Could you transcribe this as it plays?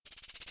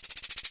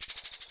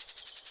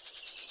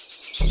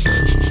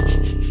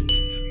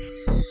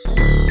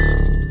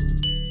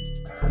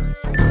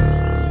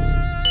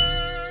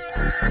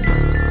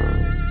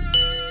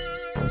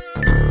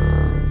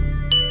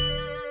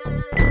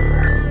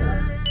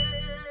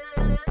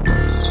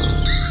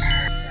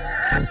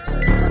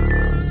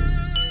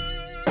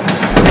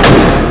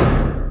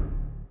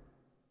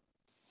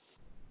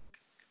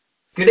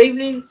Good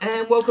evening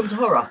and welcome to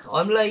Horror.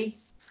 I'm Lee.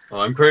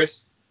 I'm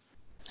Chris.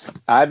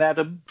 I'm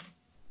Adam.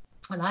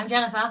 And I'm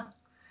Jennifer.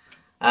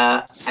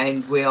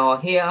 And we are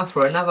here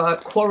for another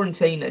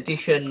quarantine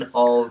edition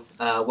of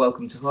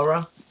Welcome to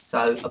Horror.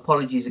 So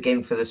apologies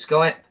again for the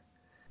Skype.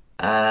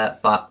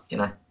 But, you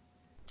know,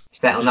 it's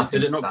that or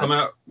nothing. Did it not come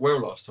out well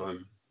last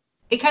time?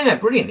 It came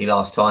out brilliantly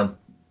last time.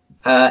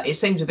 It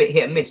seems a bit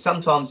hit and miss.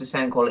 Sometimes the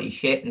sound quality is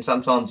shit and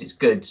sometimes it's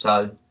good.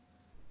 So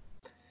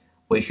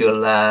we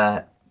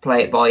shall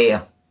play it by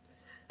ear.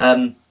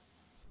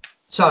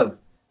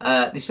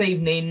 This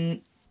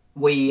evening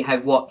we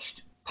have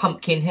watched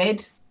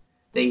Pumpkinhead,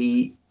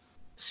 the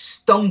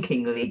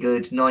stonkingly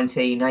good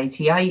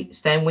 1988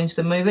 Stan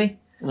Winston movie.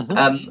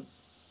 Mm-hmm.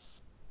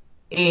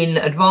 In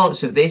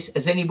advance of this,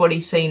 has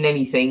anybody seen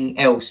anything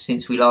else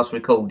since we last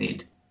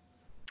recorded?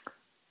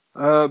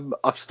 I've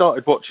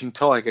started watching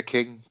Tiger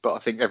King, but I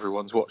think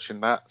everyone's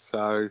watching that.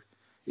 So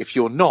if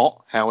you're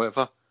not,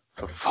 however,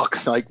 for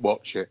fuck's sake,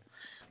 watch it.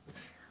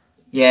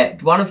 Yeah,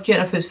 one of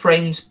Jennifer's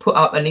friends put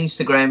up an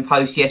Instagram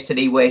post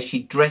yesterday where she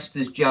dressed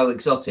as Joe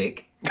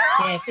Exotic.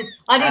 Yeah, because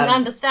I didn't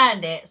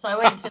understand it, so I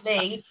went to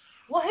Lee.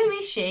 Well, who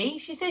is she?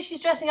 She says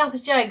she's dressing up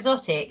as Joe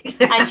Exotic,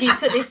 and she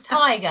put this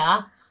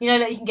tiger. You know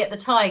that you can get the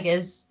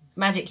tigers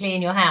magically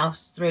in your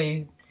house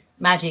through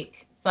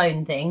magic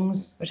phone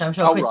things, which I'm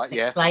sure Chris can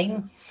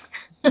explain.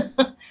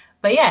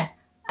 But yeah,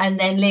 and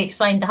then Lee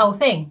explained the whole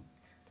thing.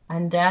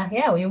 And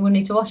we will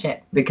need to watch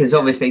it. Because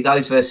obviously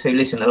those of us who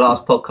listen to the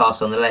last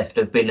podcast on the left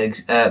have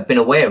been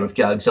aware of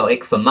Joe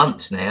Exotic for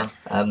months now.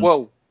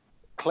 Well,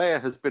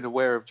 Claire has been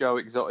aware of Joe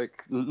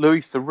Exotic.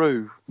 Louis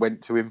Theroux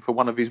went to him for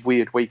one of his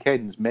weird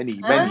weekends many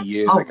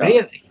years ago. Oh,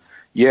 really?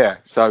 Yeah,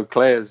 so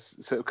Claire's...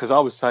 Because I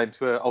was saying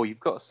to her, oh, you've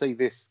got to see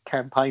this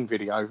campaign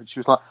video. And she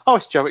was like, oh,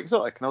 it's Joe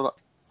Exotic. And I was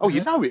like, oh,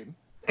 you know him?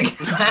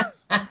 How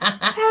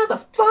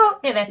the fuck?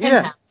 Yeah, they're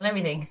pen pals and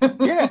everything.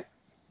 Yeah.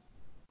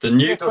 The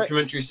new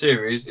documentary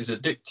series is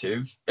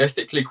addictive,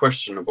 ethically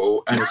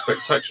questionable, and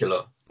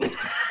spectacular.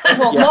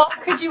 What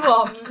could you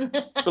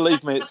want?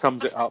 Believe me, it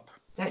sums it up.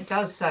 That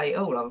does say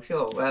all, I'm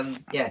sure.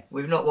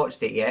 We've not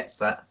watched it yet,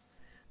 but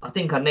I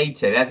think I need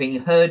to.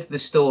 Having heard the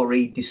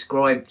story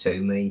described to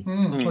me,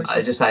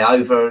 as I say,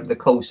 over the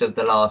course of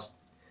the last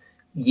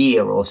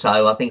year or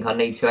so, I think I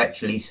need to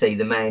actually see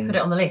the man. Put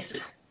it on the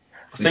list.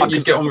 I think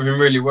you'd get on with him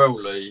really well,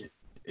 Lee.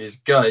 He's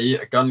gay,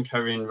 a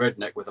gun-carrying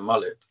redneck with a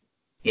mullet.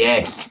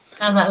 Yes.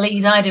 Sounds like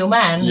Lee's ideal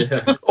man.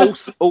 Yeah.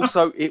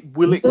 Also, it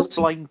will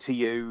explain to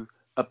you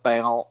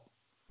about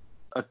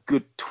a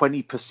good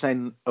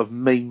 20% of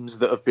memes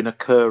that have been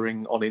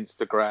occurring on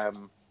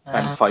Instagram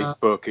and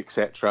Facebook,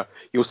 etc.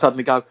 You'll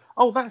suddenly go,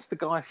 oh, that's the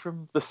guy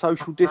from the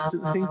social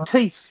distancing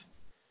teeth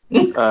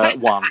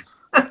one.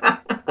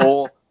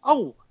 Or,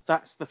 oh,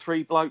 that's the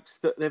three blokes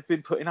that they've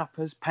been putting up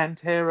as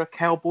Pantera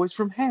Cowboys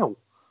from Hell.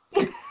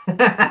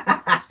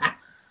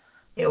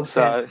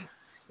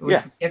 We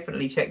should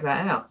definitely check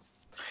that out.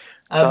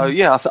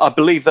 I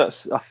believe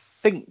that's. I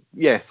think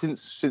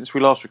since we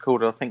last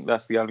recorded, I think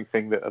that's the only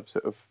thing that I've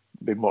sort of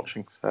been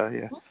watching. So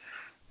yeah.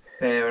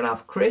 Fair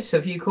enough, Chris.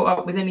 Have you caught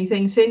up with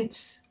anything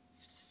since?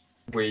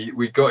 We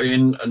got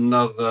in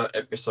another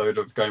episode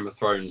of Game of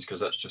Thrones because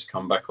that's just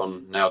come back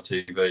on Now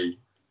TV.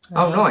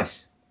 Oh,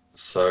 nice.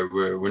 So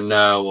we're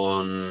now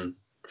on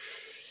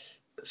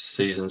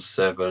season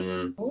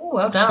 7. Oh,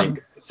 well done.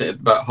 I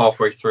think about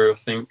halfway through. I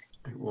think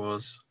it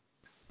was.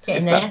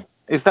 Getting there.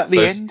 Is that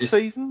the end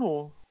season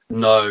or?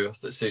 No,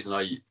 that's season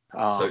 8.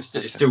 So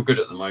it's still good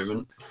at the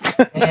moment.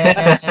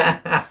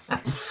 Yeah.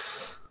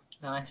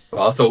 Nice.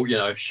 But I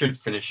thought, should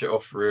finish it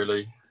off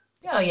really.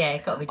 Oh yeah,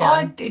 it got to be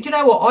done. Do you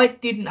know what? I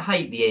didn't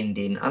hate the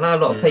ending. I know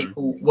a lot of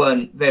people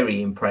weren't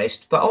very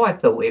impressed, but I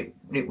thought it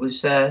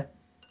was it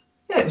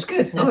was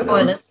good. No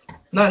spoilers.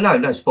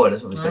 No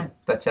spoilers, obviously. No.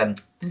 But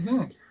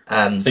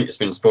I think it's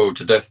been spoiled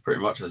to death, pretty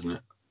much, hasn't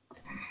it?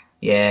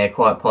 Yeah,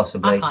 quite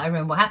possibly. I can't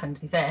remember what happened,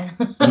 to be fair.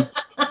 But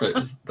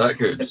it's that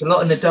good. There's a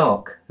lot in the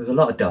dark. There's a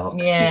lot of dark.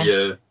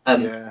 Yeah.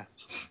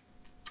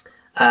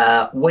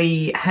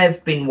 We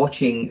have been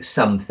watching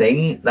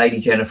something, Lady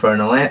Jennifer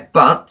and I,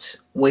 but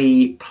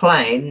we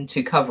plan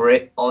to cover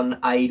it on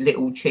a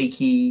little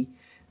cheeky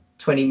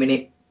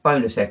 20-minute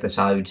bonus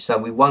episode, so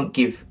we won't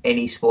give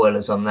any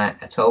spoilers on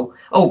that at all.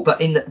 Oh, but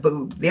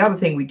the other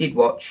thing we did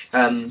watch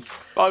bonus.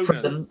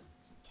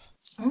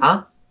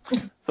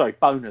 Sorry,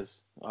 bonus.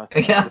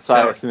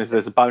 So as soon as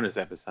there's a bonus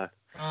episode.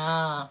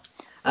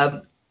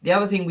 The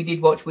other thing we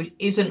did watch, which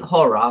isn't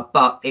horror,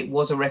 but it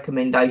was a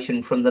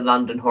recommendation from the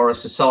London Horror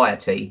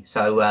Society,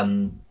 so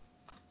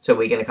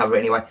we're going to cover it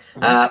anyway.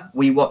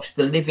 We watched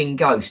The Living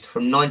Ghost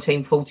from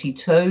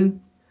 1942.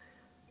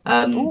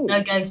 No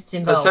ghosts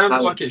involved. That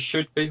sounds like it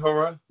should be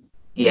horror.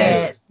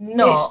 Yeah, it's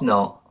not. It's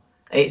not.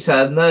 It's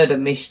a murder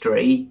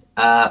mystery,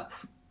 but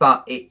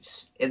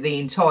it's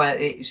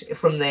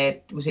from their,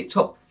 was it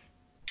top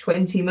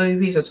 20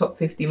 movies or top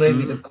 50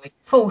 movies or something?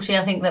 40,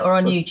 I think, that were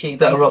on YouTube,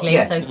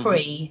 basically, so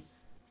free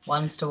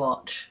ones to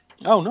watch.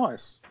 Oh,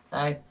 nice.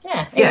 So,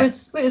 it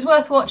was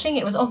worth watching.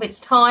 It was of its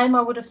time,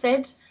 I would have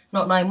said,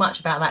 not knowing much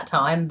about that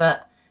time,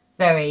 but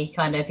very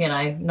kind of,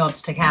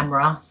 nods to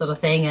camera sort of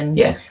thing, and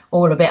Yeah.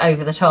 all a bit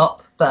over the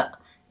top. But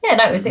yeah,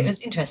 no, it was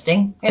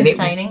interesting, And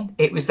entertaining.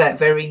 it was that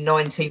very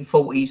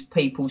 1940s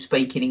people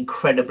speaking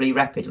incredibly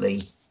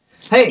rapidly.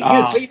 Hey,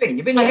 what do you mean?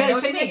 You've been here,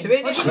 seen this,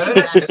 What do you mean,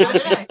 Dad? I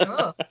don't know.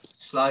 Oh.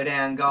 Slow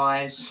down,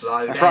 guys.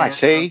 Slow That's down. right,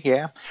 see,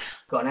 yeah.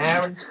 Got an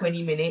hour and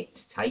 20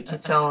 minutes. Take your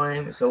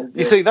time. It's all good.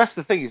 You see, that's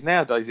the thing is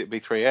nowadays it'd be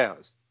 3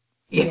 hours.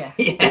 Yeah.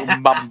 Sort of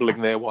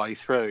mumbling their way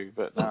through,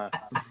 but no.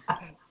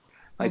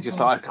 They just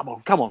like, come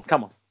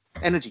on.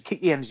 Energy,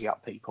 keep the energy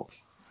up, people.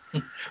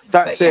 That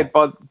But said,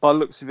 by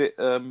looks of it,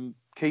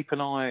 keep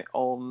an eye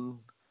on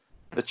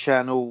the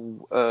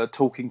channel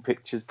Talking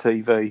Pictures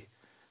TV,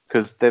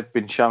 because they've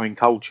been showing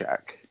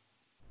Kolchak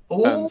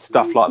and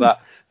stuff like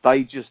that.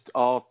 They just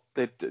are.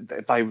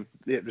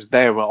 It was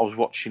there where I was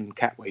watching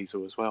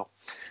Catweasel as well.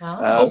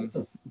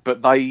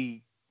 But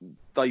they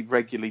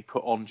regularly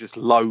put on just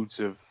loads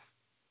of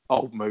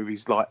old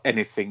movies, like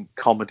anything,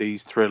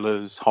 comedies,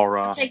 thrillers, horror.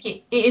 I take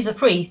it is a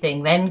free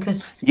thing then,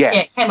 because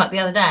it came up the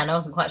other day and I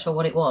wasn't quite sure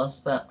what it was,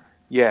 but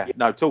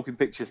Talking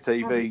Pictures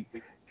TV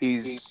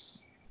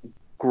is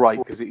great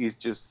because it is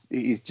just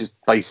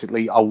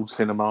basically old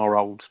cinema,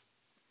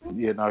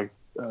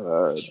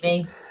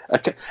 TV.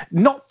 Okay.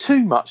 Not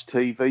too much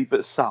TV,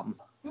 but some.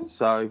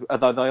 So,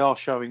 although they are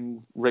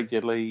showing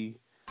regularly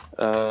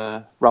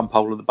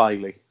Rumpole of the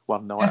Bailey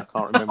one night, I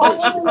can't remember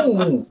which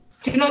it is.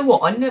 Do you know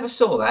what? I never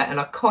saw that, and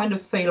I kind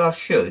of feel I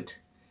should.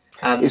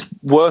 It's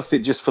worth it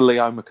just for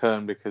Leo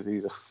McKern because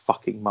he's a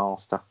fucking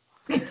master.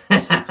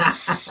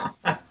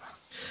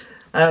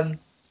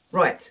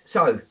 Right,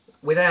 so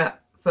without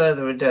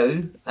further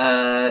ado,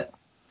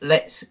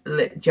 let's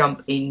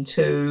jump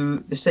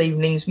into this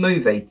evening's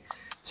movie.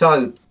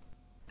 So,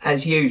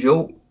 as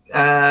usual,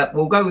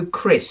 we'll go with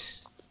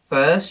Chris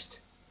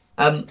first.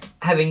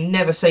 Having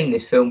never seen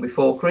this film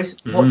before, Chris,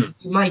 what did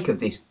you make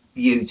of this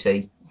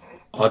beauty?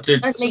 I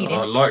did. I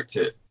liked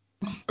it.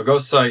 I've got to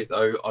say,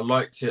 though, I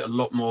liked it a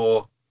lot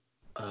more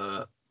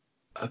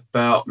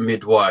about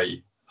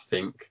midway, I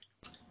think.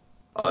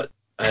 But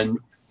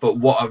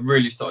what I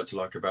really started to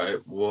like about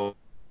it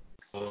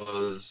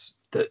was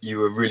that you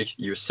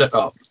were set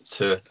up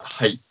to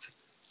hate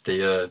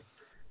the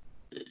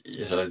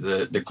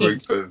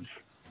group of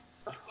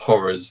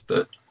horrors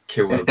that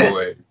kill the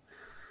boy.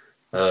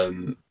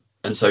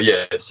 And so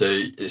it's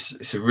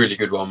a really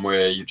good one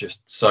where you're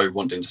just so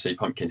wanting to see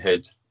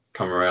Pumpkinhead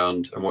come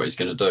around and what he's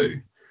going to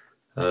do.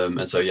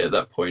 And so at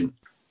that point,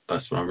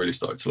 that's when I really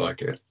started to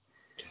like it.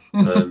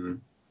 I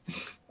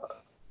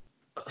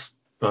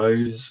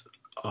suppose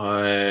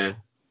I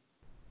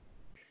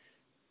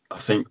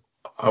think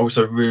I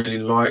also really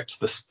liked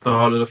the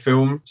style of the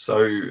film. So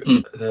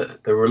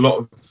there were a lot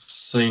of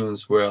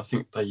scenes where I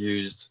think they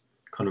used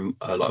kind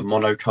of like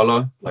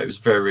monocolor. Like it was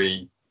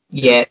very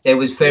there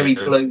was very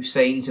blue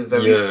scenes and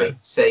very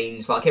red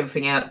scenes. Like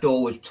everything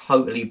outdoor was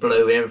totally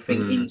blue, and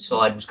everything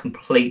inside was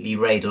completely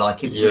red.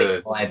 Like it was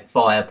lit by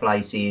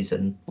fireplaces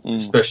and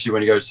especially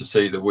when he goes to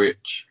see the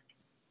witch.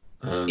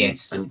 And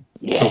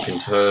talking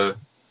to her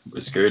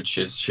was good.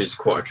 She's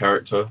quite a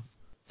character.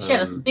 She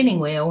had a spinning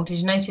wheel. Did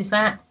you notice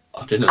that?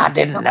 I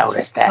didn't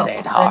notice that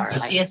at all. You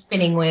see a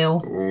spinning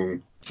wheel.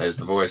 Ooh, there's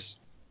the voice.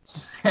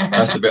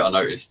 That's the bit I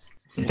noticed.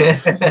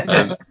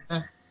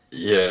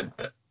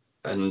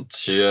 And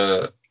she.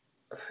 I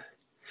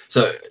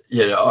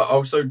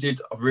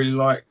really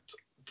liked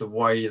the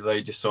way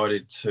they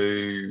decided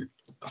to,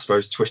 I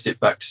suppose, twist it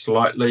back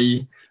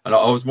slightly. And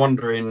I was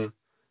wondering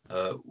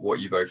what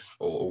you both,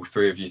 or all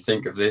three of you,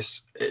 think of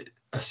this.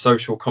 A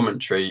social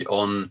commentary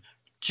on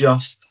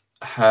just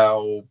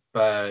how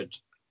bad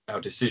our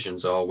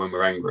decisions are when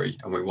we're angry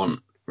and we want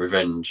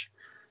revenge.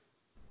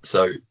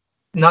 So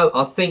no,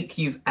 I think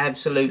you've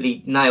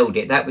absolutely nailed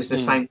it. That was the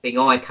same thing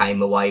I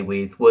came away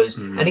with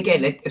and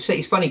again,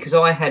 it's funny because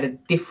I had a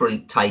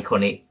different take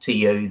on it to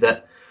you,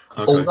 that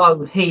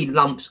although he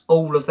lumps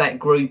all of that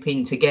group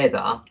in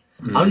together,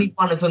 only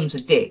one of them's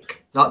a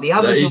dick. Like the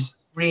others are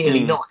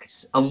really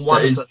nice, and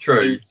one of them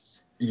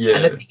is. Yeah.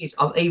 And the thing is,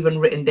 I've even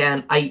written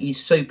down 80s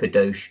super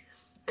douche,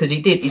 because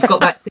he's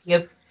got that thing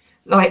of,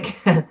 like,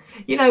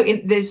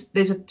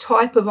 there's a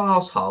type of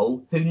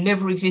arsehole who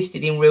never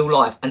existed in real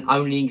life and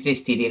only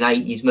existed in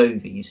 80s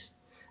movies.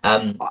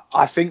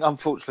 I think,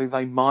 unfortunately,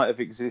 they might have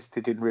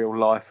existed in real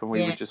life, and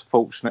we were just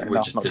fortunate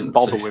enough not to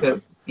bother with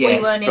them. We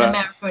weren't in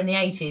America in the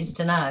 80s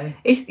to know.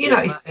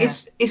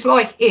 It's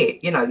like It,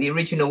 the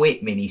original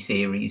It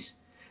miniseries.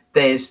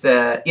 There's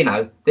the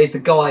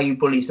guy who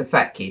bullies the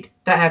fat kid.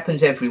 That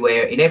happens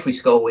everywhere, in every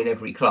school, in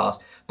every class.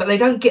 But they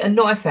don't get a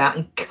knife out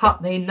and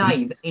cut their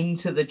name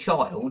into the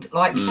child.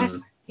 Like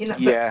that's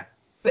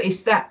But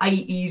it's that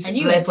 80s and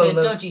you level went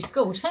to a dodgy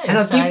school too. And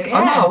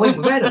I went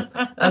with Adam.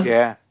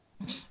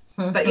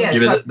 But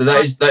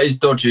that is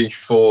dodgy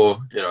for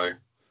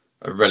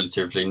a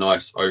relatively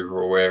nice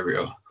overall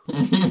area.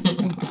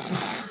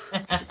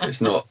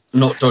 It's not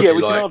dodgy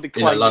like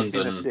in a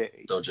London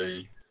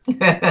dodgy.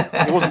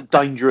 It wasn't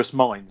Dangerous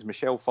Minds.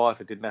 Michelle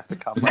Pfeiffer didn't have to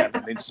come around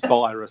and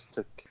inspire us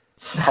to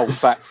hold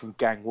back from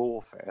gang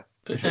warfare.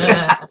 But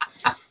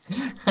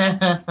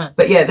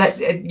yeah,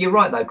 that you're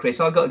right though, Chris.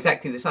 I got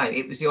exactly the same.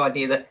 It was the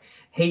idea that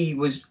he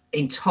was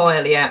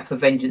entirely out for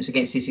vengeance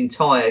against this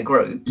entire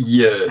group.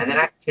 Yeah. And then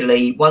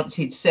actually, once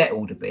he'd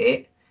settled a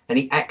bit and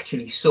he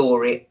actually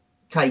saw it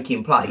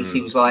taking place,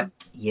 he was like,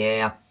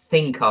 yeah, I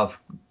think I've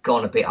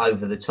gone a bit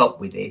over the top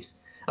with this.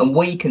 And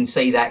we can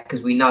see that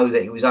because we know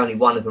that it was only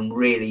one of them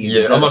really.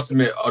 Yeah, I must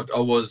admit, I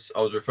was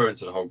referring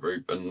to the whole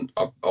group, and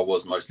I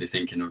was mostly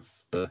thinking of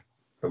the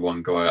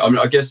one guy. I mean,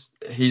 I guess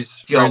his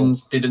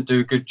friends didn't do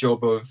a good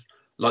job of,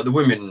 like, the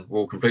women were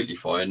all completely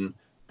fine,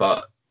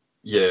 but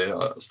yeah,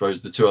 I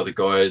suppose the two other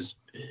guys,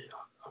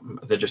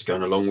 they're just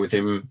going along with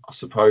him, I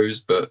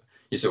suppose, but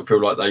you sort of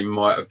feel like they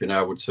might have been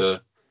able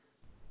to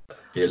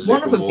be a little more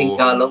one of them didn't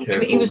go along.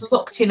 careful. He was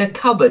locked in a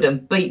cupboard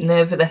and beaten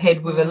over the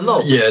head with a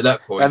log. Yeah, at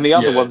that point. And the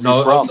other one's his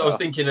brother. I was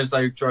thinking as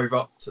they drove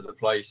up to the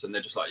place and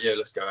they're just like, yeah,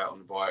 let's go out on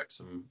the bikes,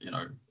 and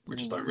we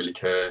just don't really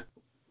care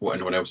what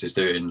anyone else is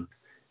doing.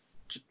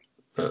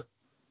 But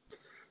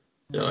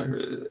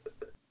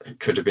it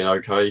could have been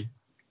okay.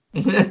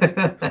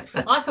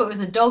 I thought it was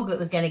the dog that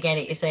was going to get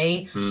it, you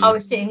see. I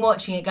was sitting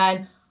watching it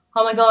going,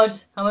 oh my god,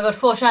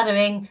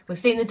 foreshadowing. We've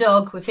seen the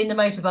dog, we've seen the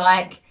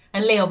motorbike,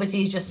 and Lee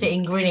obviously is just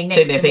sitting grinning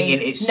next to me.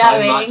 Thinking it's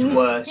so much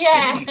worse.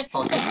 Yeah. I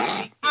was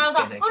like,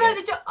 oh no,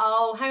 the dog.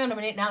 Oh, hang on a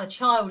minute, now the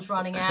child's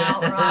running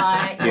out,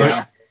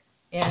 right?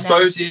 Yeah. I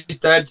suppose his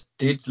dad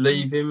did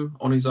leave him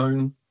on his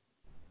own.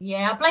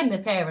 Yeah, I blame the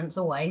parents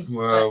always.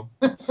 Well,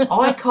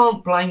 I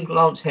can't blame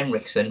Lance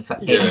Henriksen for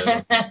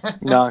anything.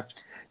 No,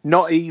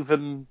 not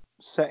even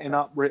setting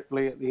up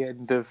Ripley at the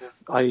end of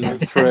Alien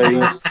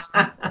 3.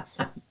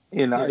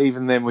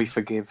 Even then we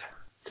forgive.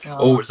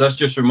 Oh, that's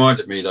just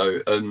reminded me though.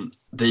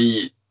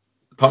 The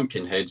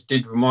Pumpkinhead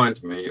did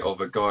remind me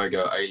of a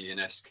Geiger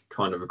alien-esque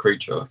kind of a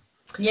creature.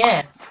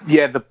 Yeah.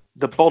 Yeah,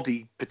 the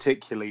body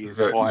particularly is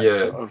quite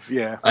sort of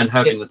and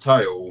having the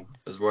tail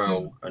as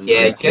well, and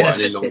quite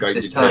an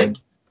elongated head.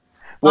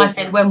 Well, I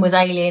said, when was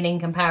Alien in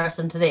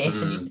comparison to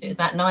this? And you said it was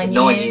about 9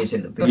 years. 9 years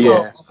in the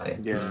before.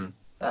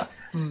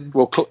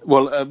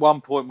 Well, at one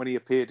point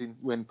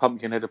when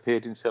Pumpkinhead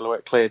appeared in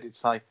silhouette, Claire did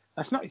say,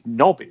 "That's not his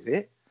knob, is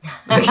it?"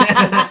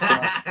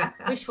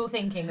 Wishful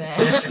thinking there.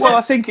 Well,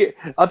 I think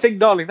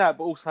not only that,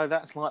 but also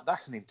that's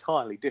an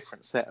entirely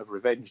different set of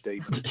revenge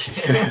demons.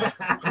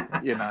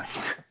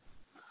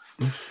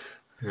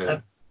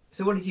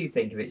 So what did you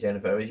think of it,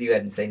 Jennifer, as you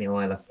hadn't seen it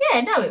either?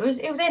 Yeah, no, it was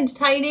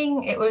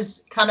entertaining. It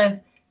was kind of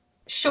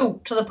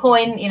short to the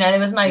point. There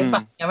was no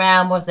fucking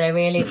around, was there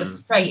really? It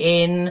was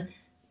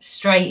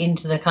straight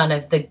into the kind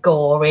of the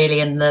gore really,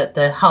 and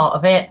the heart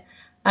of it.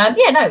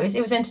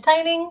 It was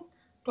entertaining.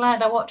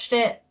 Glad I watched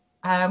it.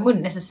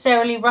 Wouldn't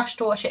necessarily rush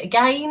to watch it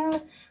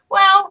again.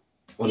 Well,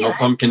 not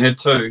Pumpkinhead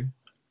 2.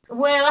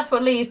 Well, that's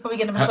what Lee is probably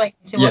going to persuade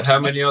me to watch. How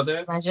many are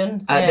there?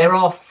 Imagine. There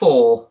are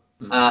 4.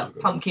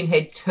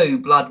 Pumpkinhead 2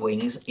 Blood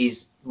Wings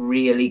is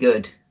really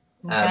good.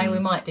 Okay, we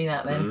might do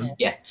that then.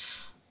 Yeah.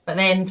 But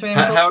then 3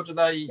 and 4. How do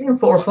they? 3 and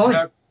 4 are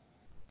fine.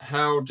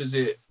 How does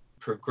it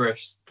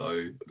progress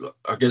though?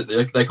 I guess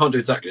they can't do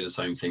exactly the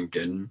same thing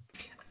again.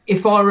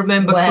 If I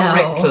remember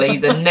correctly,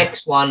 the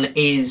next one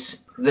is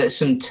that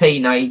some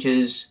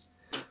teenagers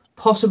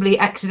possibly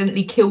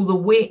accidentally kill the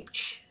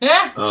witch.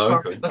 Yeah.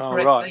 Oh, okay.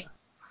 Right.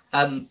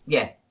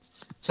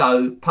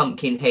 So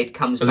Pumpkinhead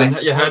comes back.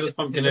 Then, how does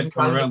Pumpkinhead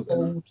come around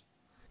then?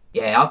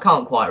 Yeah, I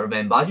can't quite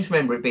remember. I just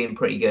remember it being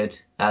pretty good.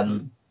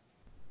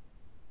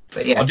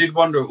 But yeah, I did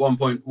wonder at one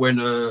point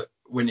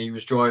when he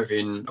was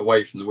driving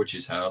away from the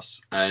witch's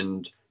house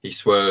and he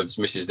swerves,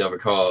 misses the other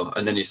car,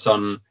 and then his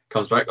son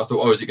comes back. I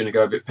thought, is it going to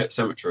go a bit Pet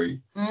Sematary?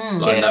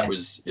 And that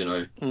was,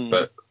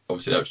 but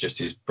obviously that was just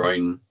his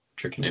brain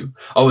tricking him.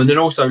 Oh, and then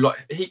also,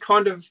 he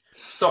kind of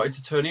started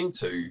to turn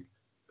into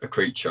a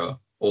creature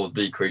or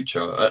the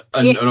creature,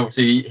 and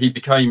obviously he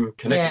became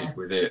connected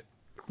with it.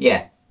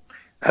 Yeah.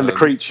 And the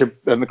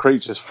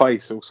creature's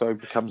face also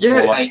becomes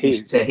more like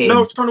his. No, I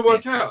was trying to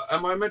work out.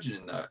 Am I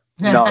imagining that?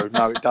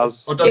 No, it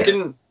does.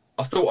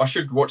 I thought I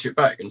should watch it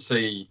back and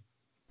see.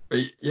 But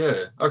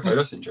yeah, okay,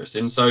 that's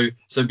interesting. So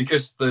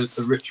because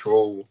the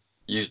ritual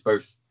used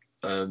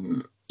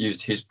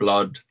used his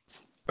blood,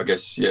 I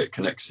guess it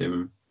connects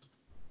him.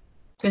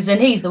 Because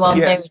then he's the one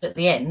buried at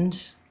the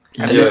end.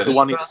 And he's the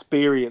one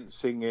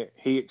experiencing it.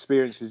 He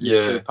experiences it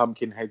through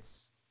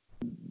Pumpkinhead's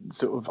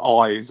sort of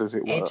eyes, as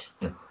it were.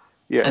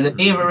 Yeah. And the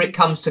nearer it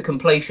comes to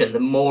completion, the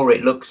more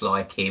it looks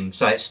like him.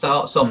 So it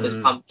starts off as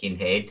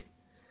Pumpkinhead,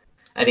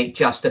 and it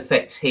just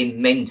affects him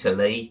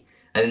mentally.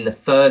 And then the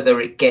further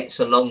it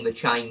gets along the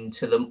chain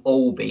to them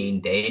all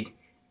being dead,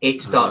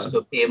 it starts to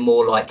appear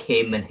more like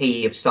him, and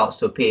he starts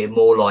to appear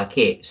more like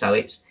it. So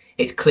it's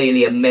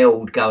clearly a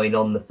meld going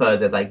on the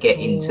further they get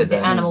into the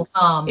Animal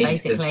Farm,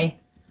 basically.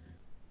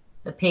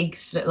 The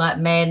pigs look like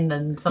men,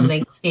 and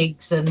something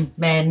pigs and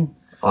men.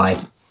 You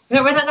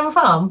haven't read Animal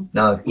Farm?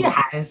 No. You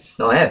have?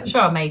 No, I haven't. I'm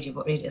sure I made you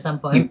read it at some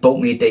point. You bought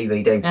me a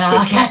DVD.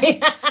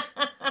 Okay.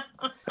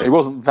 It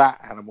wasn't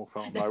that Animal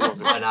Farm, though, was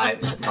it? I know,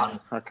 it was fun.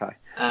 Okay.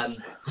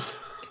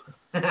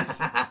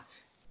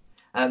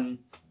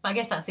 But I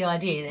guess that's the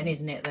idea then,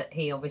 isn't it? That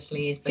he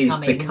obviously is He's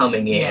becoming...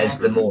 becoming it as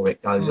the more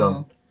it goes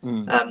on.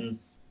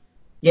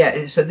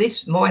 So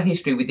my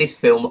history with this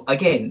film,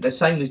 again, the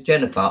same as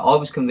Jennifer, I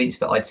was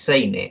convinced that I'd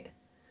seen it.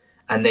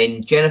 And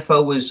then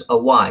Jennifer was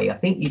away. I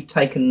think you'd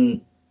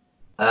taken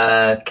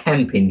a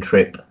camping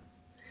trip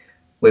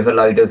with a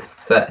load of...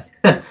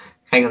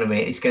 hang on a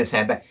minute, it's going to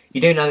sound bad.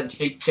 You do know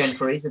that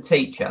Jennifer is a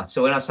teacher.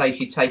 So when I say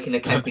she'd taken a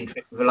camping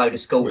trip with a load of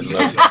school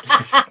children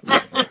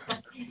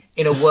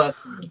in a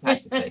working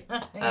capacity.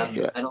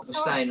 And I was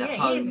staying at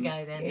home. Years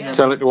ago then.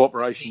 Tell it to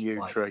Operation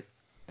U-Tree.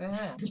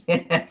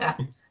 Yeah.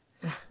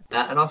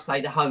 And I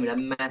stayed at home in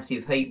a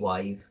massive heat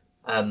wave.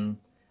 And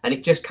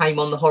it just came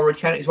on the horror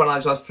channel. It's one of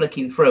those I was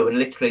flicking through, and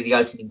literally the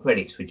opening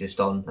credits were just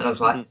on. And I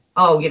was like,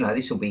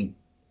 this will be... And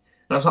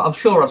I was like, I'm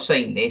sure I've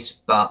seen this,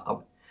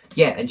 but...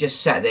 and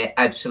just sat there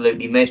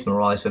absolutely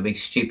mesmerised with a big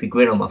stupid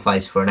grin on my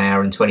face for an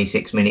hour and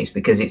 26 minutes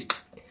because it's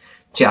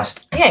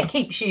just... Yeah, it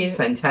keeps you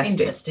fantastic.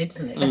 Interested,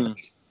 doesn't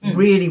it?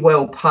 Really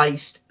well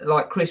paced.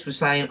 Like Chris was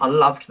saying, I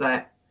loved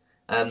that.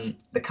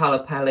 The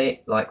colour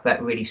palette, like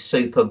that really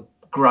super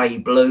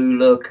grey-blue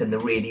look and the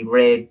really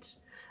reds.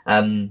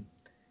 The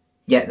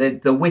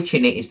witch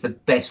in it is the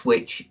best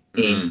witch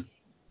in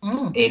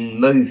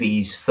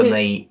movies for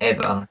me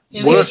ever.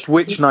 Worst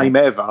witch name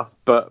ever,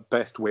 but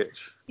best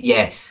witch.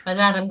 Yes. Has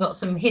Adam got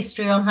some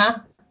history on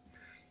her?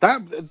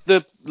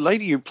 The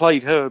lady who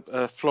played her,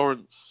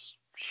 Florence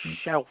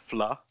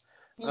Schaufler,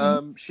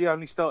 she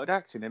only started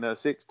acting in her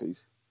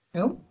 60s.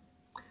 Oh.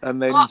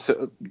 And then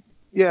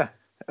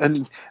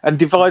and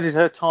divided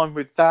her time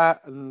with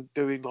that and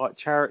doing like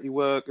charity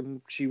work,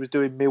 and she was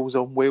doing Meals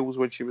on Wheels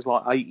when she was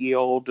like 80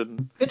 odd,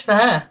 and good for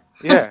her.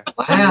 Yeah,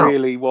 wow. She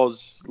really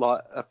was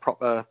like a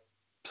proper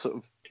sort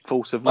of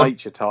force of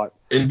nature type.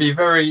 It'd be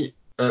very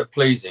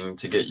pleasing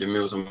to get your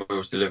Meals on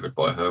Wheels delivered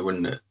by her,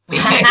 wouldn't it?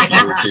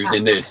 If she was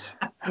in this.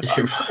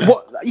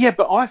 Yeah,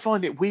 but I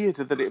find it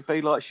weirder that it'd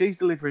be like she's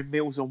delivering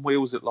Meals on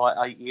Wheels at like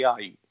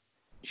 88.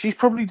 She's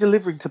probably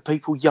delivering to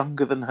people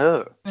younger than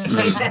her.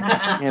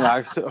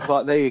 Sort of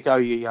like, there you go,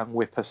 you young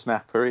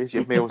whippersnapper. Here's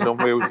your Meals on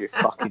Wheels, you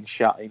fucking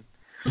shutting.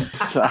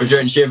 So. But do you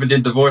reckon she ever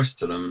did the voice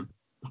to them?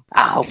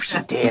 I hope she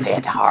did,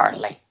 Ed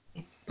Harley.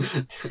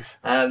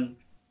 And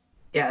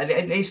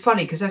it's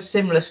funny because that's a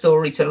similar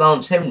story to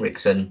Lance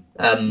Henriksen.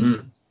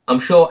 I'm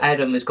sure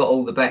Adam has got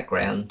all the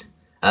background.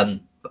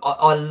 I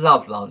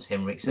love Lance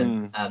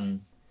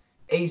Henriksen.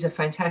 He's a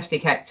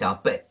fantastic actor,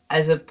 but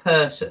as a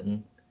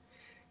person...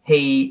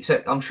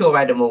 So I'm sure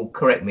Adam will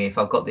correct me if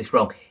I've got this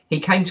wrong. He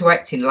came to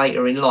acting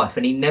later in life,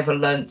 and he never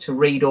learnt to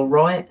read or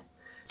write.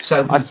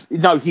 So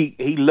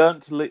he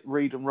learnt to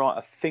read and write.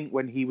 I think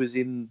when he was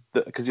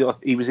because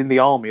he was in the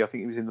army. I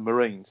think he was in the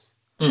Marines,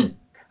 and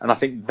I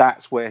think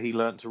that's where he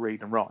learnt to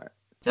read and write.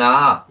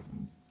 I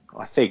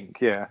think,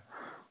 yeah,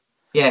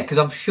 because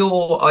I'm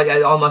sure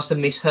I must have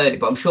misheard it,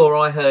 but I'm sure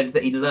I heard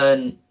that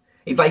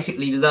he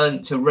basically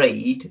learnt to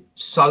read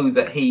so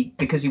that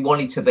because he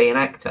wanted to be an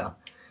actor.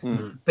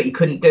 But he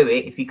couldn't do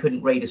it if he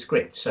couldn't read a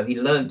script, so he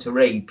learned to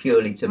read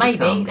purely to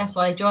Maybe that's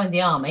why he joined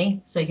the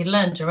army, so he could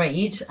learn to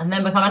read and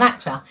then become an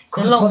actor. It's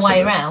a long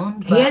way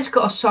round. He has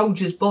got a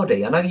soldier's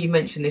body. I know you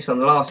mentioned this on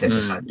the last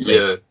episode.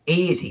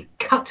 He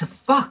cut to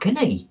fuck, isn't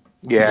he?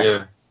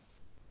 Yeah.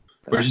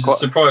 Which is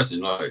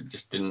surprising. I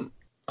didn't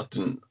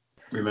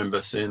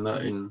remember seeing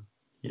that in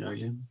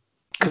him.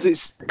 Because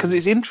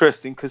it's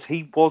interesting because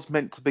he was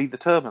meant to be the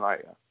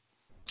Terminator.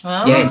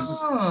 Oh.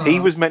 Yes, he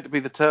was meant to be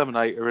the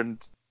Terminator,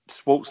 and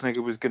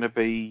Schwarzenegger was going to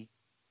be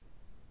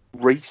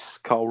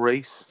Carl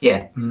Reese.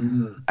 Yeah.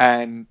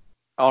 And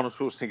Arnold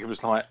Schwarzenegger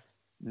was like,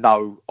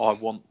 no, I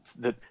want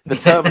the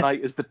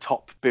Terminator's the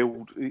top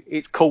build.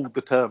 It's called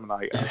the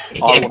Terminator.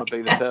 I want to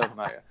be the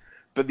Terminator.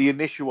 But the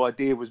initial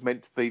idea was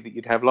meant to be that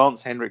you'd have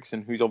Lance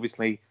Henriksen, who's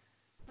obviously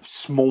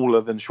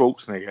smaller than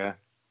Schwarzenegger,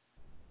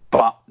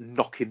 but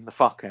knocking the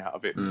fuck out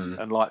of him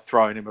and like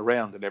throwing him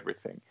around and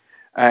everything.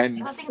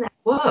 And I think that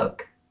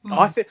work.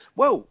 I think,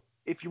 well,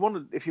 if you want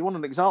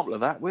an example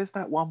of that, where's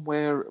that one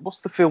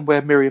what's the film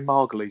where Miriam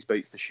Margolyes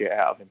beats the shit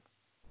out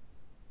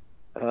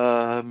of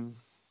him?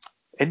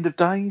 End of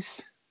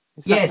Days?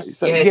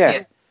 Yes.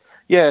 Miriam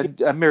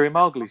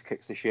Margolyes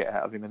kicks the shit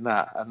out of him in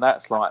that, and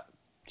that's like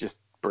just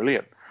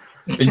brilliant.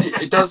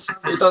 It does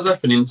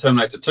happen in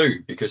Terminator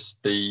 2 because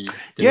the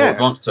more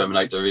advanced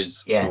Terminator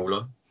is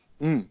smaller.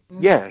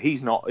 Yeah,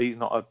 he's not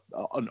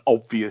an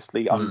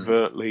obviously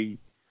overtly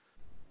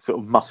sort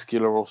of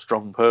muscular or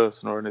strong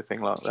person or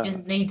anything like that. He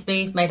doesn't need to be.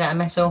 He's made out of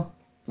metal.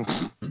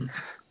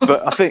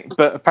 But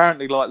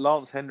apparently, like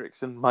Lance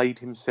Henriksen made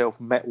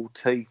himself metal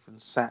teeth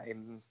and sat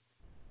in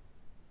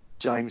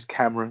James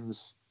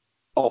Cameron's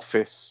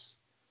office,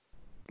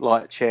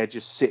 like chair,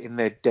 just sitting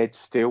there dead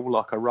still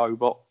like a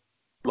robot,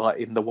 like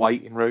in the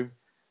waiting room,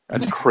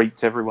 and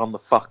creeped everyone the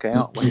fuck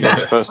out when he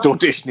was first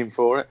auditioning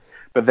for it.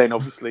 But then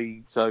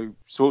obviously, so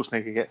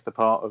Schwarzenegger gets the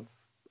part of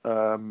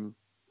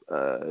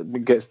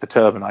gets the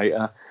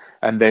Terminator,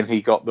 and then he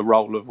got the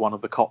role of one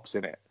of the cops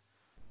in it.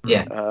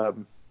 Yeah.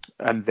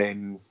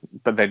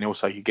 But then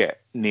also you get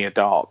Near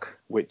Dark,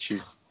 which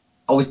is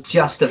I was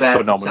just about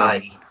phenomenal.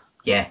 to say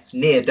Yeah,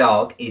 Near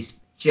Dark is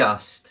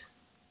just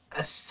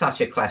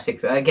such a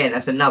classic. Again,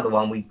 that's another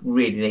one we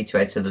really need to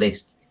add to the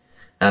list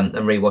and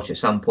rewatch at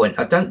some point.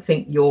 I don't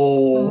think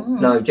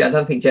No, I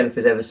don't think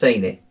Jennifer's ever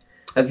seen it.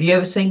 Have you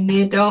ever seen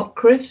Near Dark,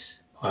 Chris?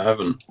 I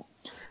haven't.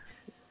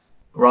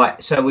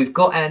 Right, so we've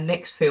got our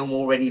next film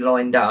already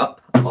lined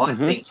up.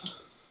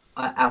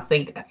 I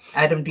think,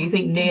 Adam, do you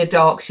think Near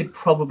Dark should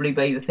probably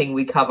be the thing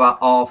we cover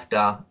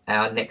after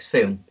our next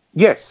film?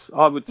 Yes,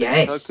 I would think so,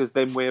 Yes. because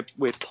then we're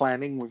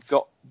planning. We've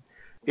got,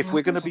 if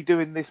we're going to be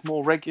doing this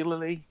more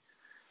regularly,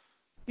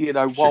 you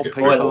know, while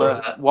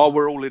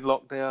we're all in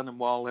lockdown and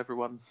while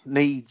everyone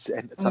needs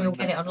entertainment.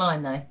 We'll get it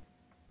online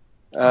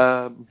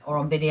though, or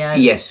on video.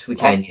 Yes, we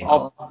can.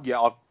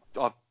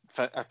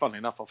 Funny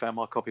enough, I found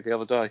my copy the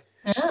other day.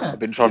 Yeah. I've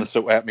been trying to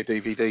sort out my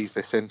DVDs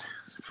this end,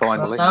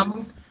 finally.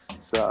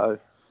 So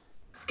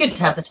it's good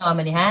to have the time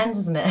in your hands,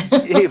 isn't it?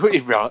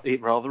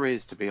 it rather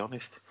is, to be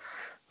honest.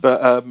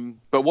 But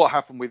what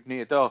happened with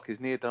Near Dark is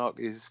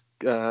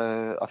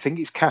I think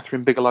it's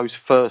Catherine Bigelow's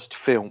first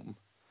film,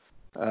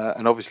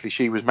 and obviously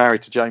she was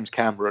married to James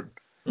Cameron,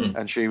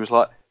 and she was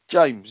like,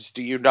 James,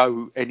 do you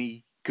know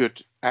any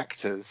good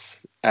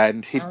actors?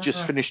 And he'd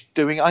just finished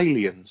doing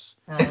Aliens,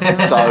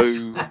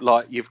 so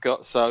like you've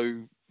got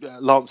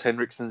Lance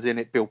Henriksen's in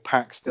it, Bill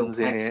Paxton's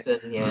in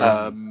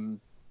it,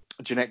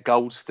 Jeanette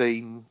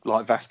Goldstein,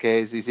 like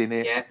Vasquez, is in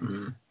it,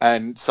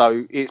 and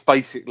so it's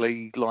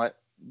basically like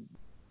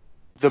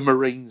the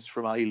Marines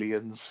from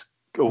Aliens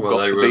got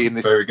to be in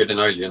this. Very good in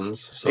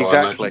Aliens, so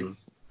exactly,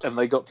 and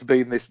they got to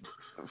be in this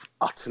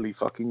utterly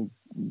fucking,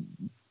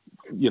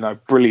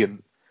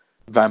 brilliant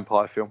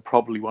vampire film.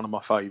 Probably one of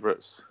my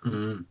favourites.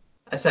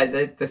 I say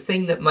the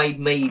thing that made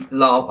me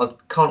laugh. I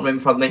can't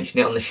remember if I've mentioned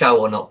it on the show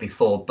or not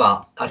before,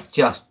 but I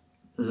just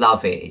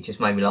love it. It just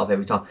made me laugh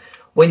every time.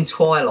 When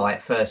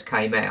Twilight first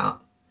came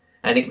out,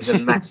 and it was a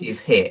massive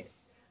hit.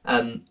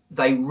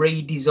 They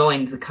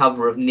redesigned the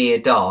cover of Near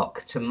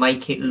Dark to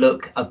make it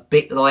look a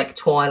bit like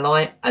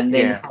Twilight, and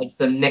then had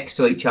them next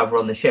to each other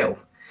on the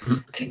shelf.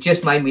 And it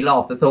just made me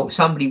laugh. The thought of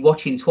somebody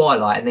watching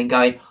Twilight and then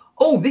going,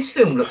 "Oh, this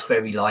film looks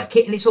very like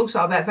it, and it's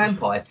also about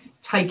vampires,"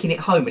 taking it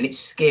home and it's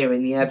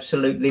scaring the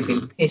absolute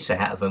living piss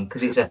out of them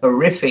because it's a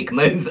horrific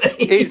movie.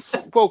 It's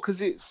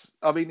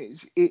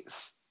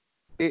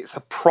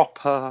a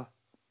proper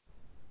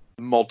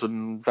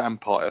modern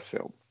vampire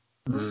film.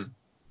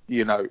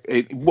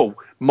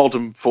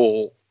 Modern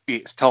for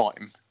its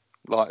time,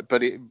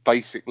 but it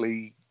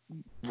basically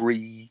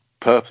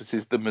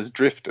repurposes them as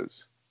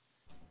drifters,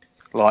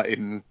 like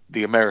in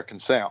the American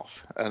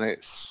South, and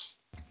it's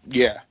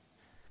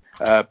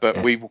but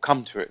we will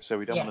come to it, so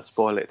we don't want to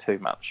spoil it too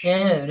much.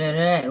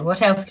 No.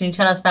 What else can you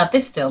tell us about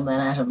this film,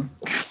 then, Adam?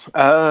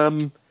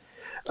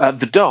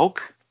 The dog.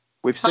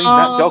 We've seen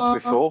that dog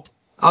before.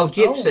 Oh,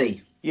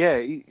 Gypsy. Yeah,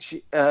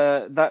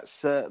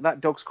 that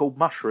dog's called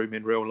Mushroom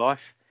in real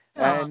life.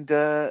 And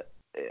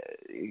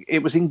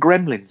it was in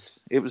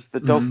Gremlins. It was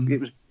the dog. It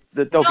was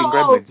the dog in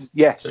Gremlins.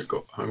 Yes. It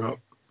got hung up.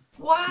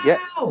 Wow. Yeah.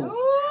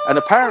 And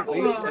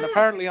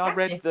apparently, I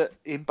read that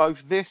in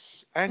both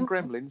this and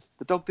Gremlins,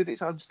 the dog did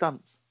its own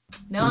stunts.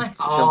 Nice. Which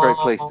I'm very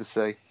pleased to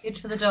see. Good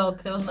for the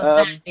dog. There wasn't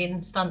a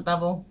stand-in stunt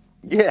double.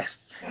 Yeah.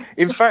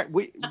 In fact,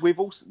 we've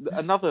also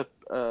another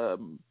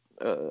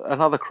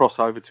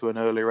crossover to an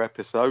earlier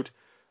episode.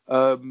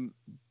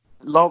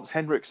 Lance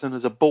Henriksen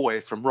as a boy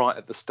from right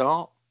at the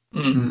start.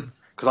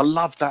 Because I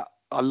love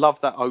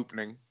that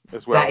opening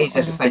as well. That is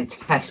a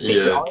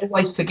fantastic. I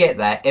always forget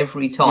that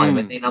every time,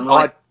 and then I'm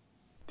like,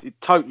 it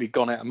totally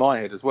gone out of my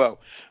head as well.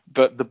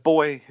 But the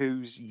boy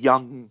who's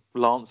young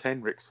Lance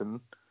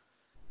Henriksen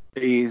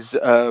is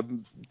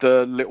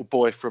the little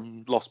boy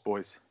from Lost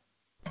Boys.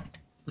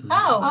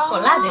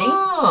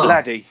 Laddie.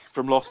 Laddie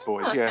from Lost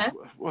Boys. Okay. Yeah,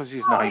 what's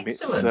his name?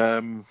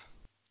 Excellent.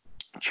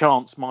 It's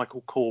Chance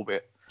Michael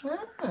Corbett.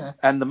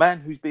 And the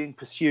man who's being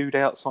pursued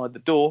outside the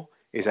door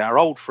is our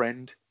old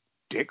friend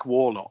Dick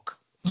Warlock.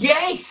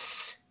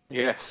 Yes,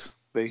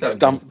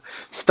 the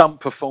stunt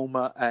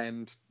performer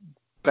and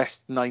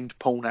best named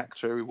porn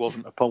actor who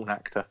wasn't a porn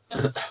actor.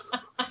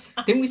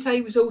 Didn't we say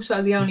he was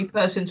also the only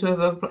person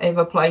to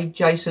ever played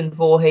Jason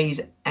Voorhees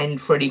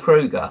and Freddy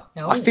Krueger?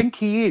 I think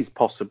he is,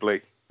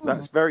 possibly. That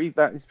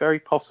is very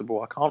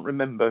possible. I can't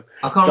remember.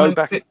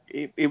 Back.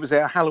 It was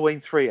our Halloween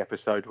 3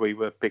 episode we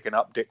were picking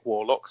up Dick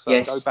Warlock.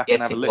 So go back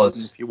and have a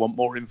listen if you want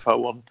more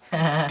info on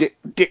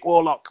Dick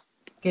Warlock.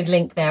 Good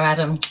link there,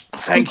 Adam.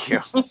 Thank you.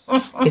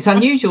 It's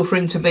unusual for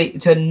him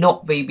to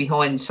not be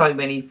behind so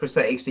many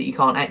prosthetics that you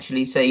can't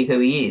actually see who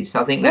he is.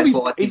 I think that's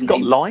why he's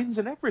got lines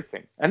and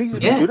everything, and he's a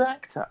good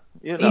actor.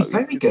 He's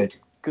very good.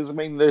 Because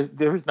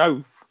there is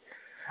no.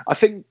 I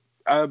think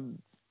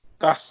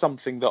that's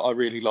something that I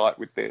really like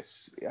with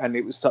this, and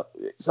it was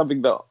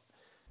something that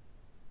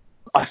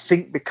I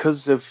think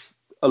because of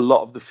a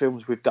lot of the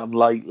films we've done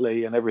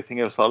lately and everything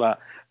else like that.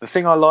 The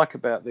thing I like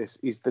about this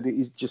is that it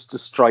is just a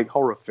straight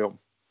horror film.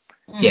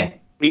 Yeah.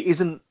 It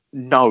isn't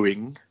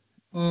knowing,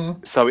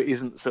 so it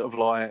isn't sort of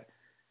like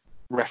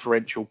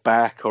referential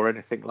back or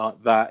anything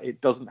like that. It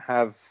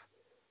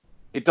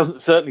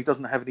certainly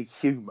doesn't have any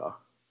humour.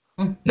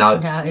 No.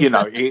 You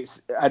know,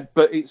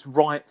 but it's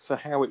right for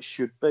how it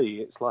should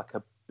be. It's like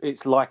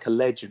a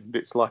legend.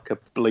 It's like a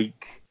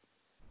bleak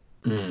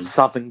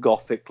Southern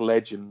Gothic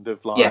legend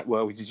of like,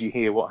 well, did you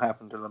hear what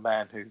happened to the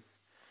man who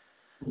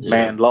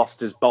man lost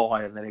his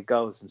boy, and then he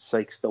goes and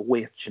seeks the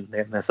witch, and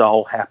then this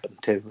all happened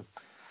to him.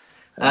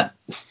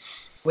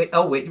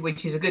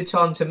 Which is a good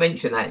time to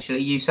mention, actually,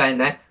 you saying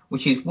that,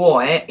 which is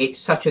why it's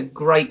such a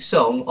great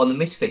song on the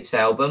Misfits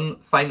album,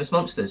 Famous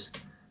Monsters.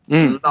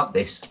 Love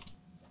this.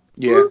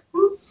 Yeah.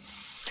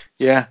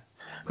 Yeah.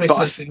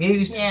 Christmas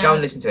Bemused, go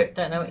and listen to it.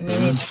 Don't know what you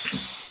mean.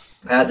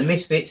 The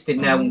Misfits did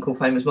an album called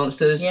Famous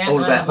Monsters,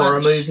 all about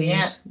horror movies.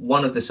 Yeah.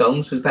 One of the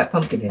songs was about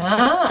Pumpkinhead.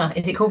 Ah,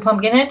 is it called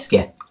Pumpkinhead?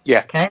 Yeah.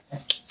 Okay.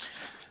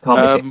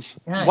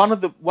 One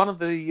of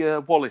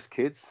the Wallace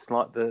kids,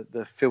 like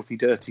the filthy,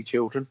 dirty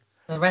children,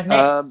 the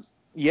rednecks.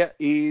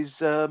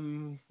 Is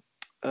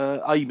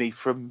Amy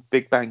from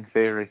Big Bang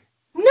Theory.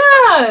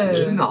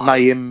 No.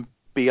 Mayim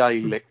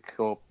Bialik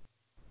or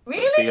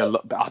really? I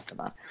don't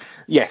know.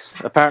 Yes,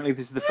 apparently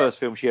this is the first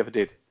film she ever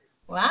did.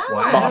 Wow.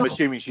 But I'm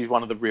assuming she's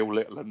one of the real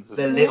little ones.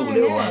 The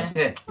little ones,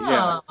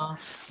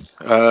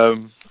 yeah.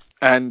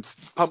 And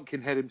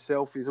Pumpkinhead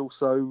himself is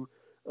also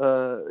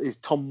is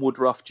Tom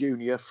Woodruff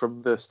Jr.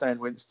 from the Stan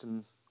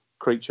Winston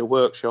Creature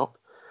Workshop.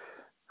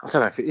 I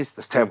don't know if it is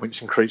the Stan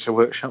Winston Creature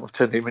Workshop. I've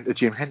turned him into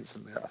Jim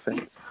Henson now, I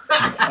think.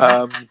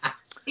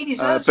 He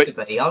deserves to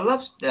be. I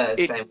love Stan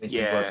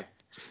Winston work.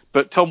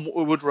 But Tom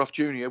Woodruff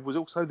Jr. was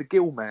also the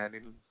Gill Man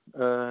in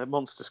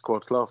Monster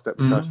Squad last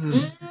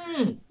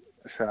episode.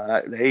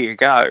 So there you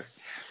go.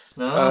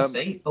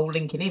 See, all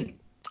linking in.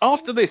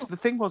 After this, the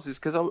thing was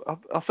because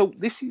I thought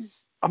this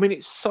is. I mean,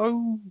 it's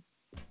so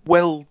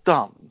well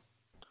done.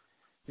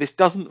 This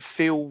doesn't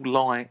feel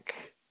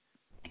like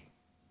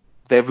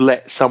they've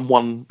let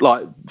someone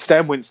like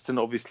Stan Winston.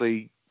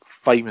 Obviously,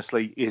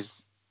 famously,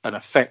 is an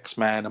effects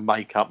man, a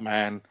makeup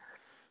man.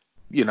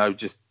 You know,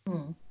 just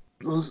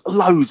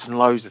loads and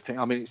loads of things.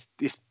 I mean,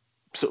 it's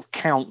sort of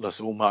countless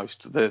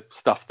almost the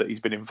stuff that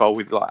he's been involved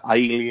with, like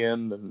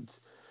Alien and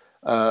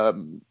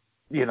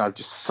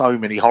just so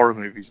many horror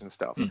movies and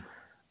stuff.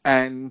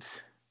 And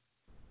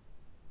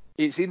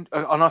it's in,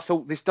 and I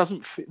thought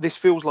this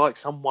feels like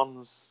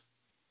someone's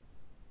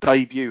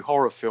debut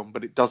horror film,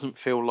 but it doesn't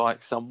feel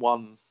like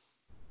someone.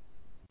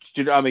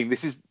 Do you know what I mean?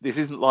 This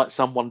isn't like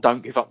someone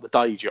don't give up the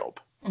day job.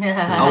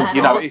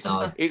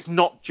 It's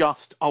not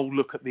just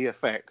look at the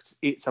effects.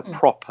 It's a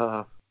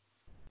proper.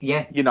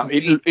 Yeah,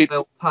 it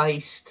well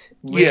paced,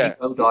 really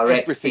well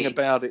directed. Everything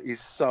about it is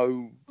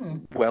so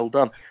well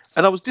done.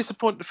 And I was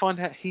disappointed to find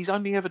out he's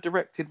only ever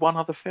directed one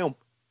other film,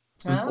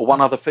 or one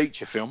other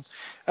feature film,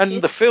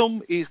 and the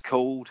film is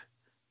called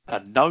A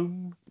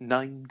Gnome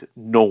Named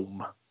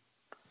Norm.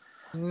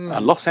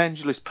 A Los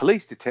Angeles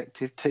police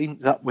detective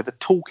teams up with a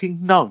talking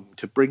gnome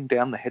to bring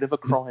down the head of a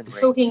crime ring.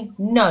 Talking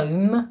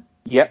gnome?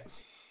 Yep.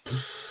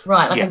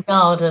 Right, like a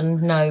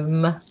garden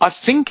gnome. I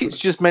think it's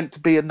just meant to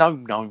be a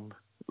gnome.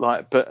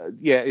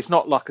 It's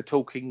not like a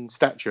talking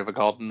statue of a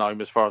garden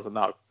gnome as far as I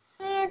know.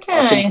 Okay.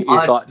 I think it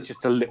is like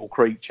just a little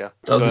creature.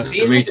 Doesn't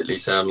immediately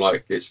sound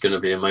like it's going to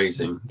be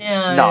amazing.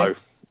 Yeah. No. It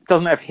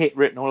doesn't have hit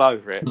written all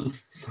over it.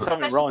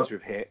 Something rhymes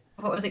with hit.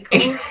 What was it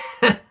called?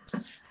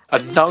 A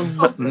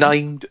gnome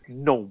named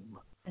Norm.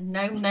 A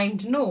gnome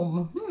named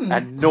Norm.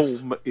 And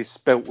Norm is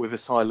spelt with a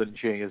silent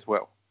G as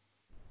well.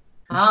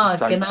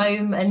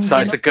 Gnome and so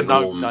it's a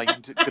gnome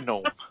named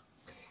Gnome.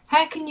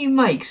 How can you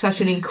make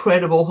such an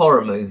incredible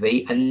horror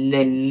movie and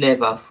then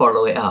never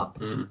follow it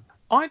up?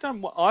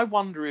 I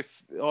wonder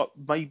if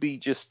maybe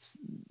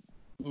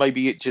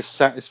it just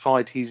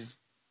satisfied his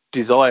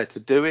desire to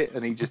do it,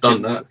 and he just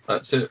done that.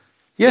 That's it.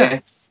 Yeah.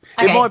 Okay.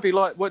 It might be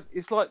like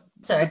it's like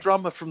the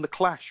drummer from the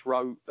Clash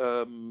wrote.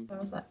 What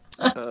was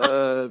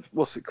that?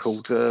 What's it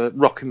called?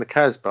 Rockin' the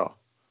Casbah.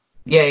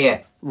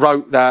 Yeah.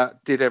 Wrote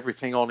that, did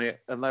everything on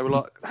it, and they were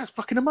like, "That's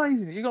fucking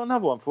amazing. You got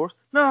another one for us?"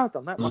 No, I've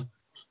done that one.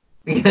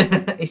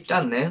 It's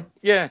done now.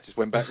 Yeah, just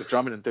went back to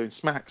drumming and doing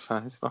smacks. So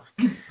it's like...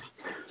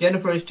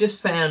 Jennifer has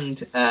just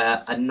found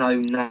a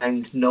gnome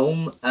named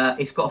Norm.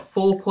 It's got a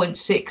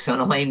 4.6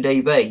 on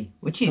IMDb,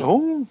 which is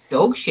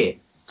dog shit.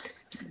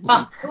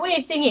 But the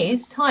weird thing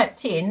is, I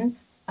typed in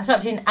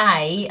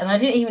A, and I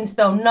didn't even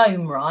spell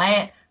gnome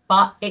right,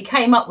 but it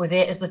came up with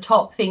it as the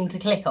top thing to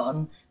click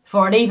on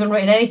before I'd even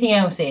written anything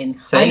else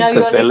in. See, I know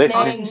you're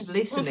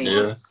listening.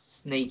 Yeah.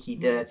 Sneaky,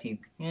 dirty.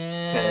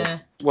 Yeah.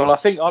 Well, I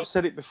think I've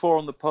said it before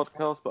on the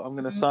podcast, but I'm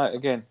going to say it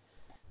again.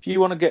 If you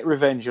want to get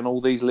revenge on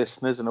all these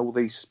listeners and all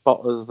these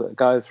spotters that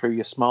go through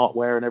your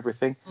smartware and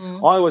everything, I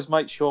always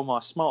make sure my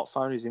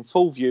smartphone is in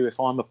full view if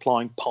I'm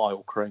applying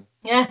pile cream.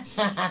 Yeah.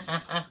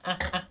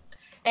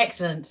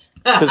 Excellent.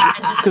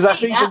 Because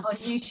that's on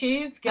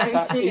YouTube.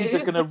 That's either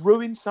going to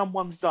ruin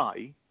someone's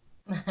day,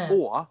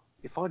 or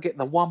if I get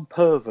the one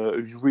pervert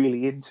who's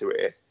really into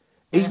it,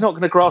 he's not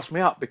going to grasp me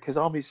up because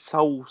I'm his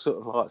sole sort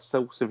of like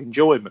source of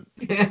enjoyment.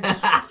 He's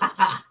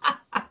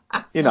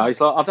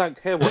like, I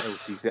don't care what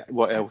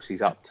else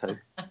he's up to.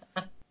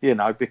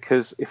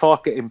 Because if I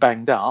get him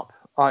banged up,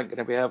 I ain't going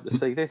to be able to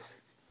see this.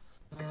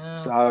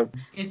 So,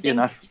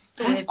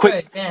 Sorted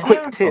Quick, through, yeah.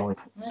 quick tip.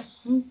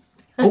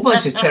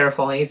 Almost as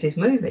terrifying as this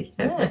movie.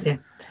 Yeah.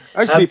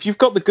 Actually, if you've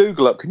got the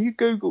Google up, can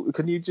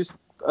you just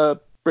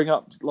bring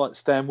up like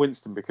Stan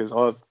Winston, because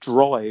I've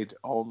dried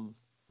on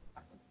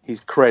his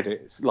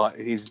credits, like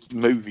his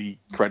movie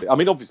credit. I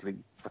mean, obviously,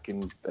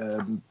 fucking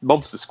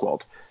Monster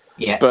Squad.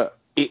 Yeah. But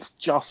it's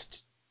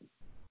just,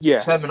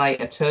 yeah.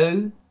 Terminator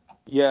 2.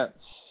 Yeah.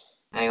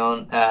 Hang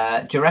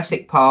on.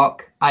 Jurassic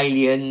Park,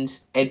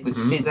 Aliens, Edward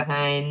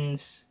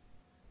Scissorhands.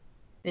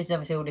 This is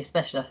obviously all the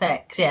special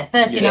effects. Yeah,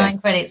 39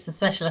 credits for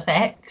special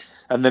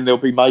effects. And then there'll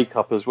be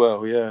makeup as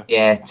well, yeah.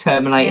 Yeah,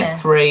 Terminator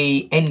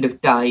 3, End of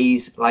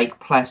Days, Lake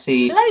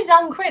Placid. Loads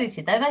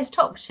uncredited, though. Those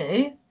top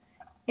two.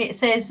 It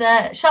says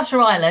Shutter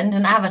Island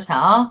and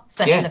Avatar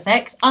special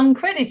effects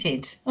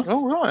uncredited.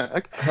 Oh, right.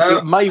 Okay. How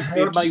it may did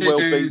well they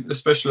do be the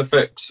special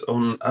effects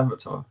on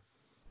Avatar?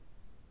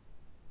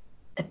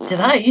 I don't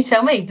know. You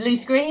tell me. Blue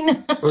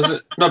screen.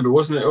 Wasn't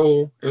it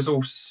all? It was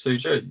all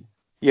CG.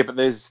 Yeah, but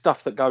there's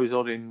stuff that goes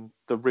on in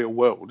the real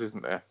world,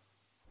 isn't there?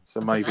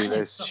 So maybe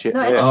there's shit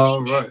Not there.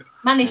 Oh, right.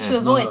 Managed to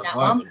avoid that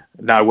one.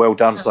 No, well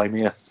done, same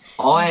here.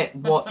 I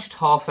watched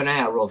half an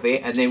hour of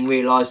it and then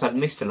realised I'd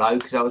missed a load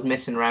because I was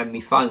messing around with my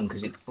phone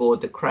because it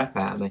bored the crap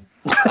out of me.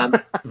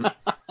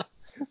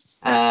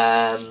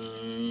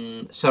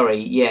 Sorry,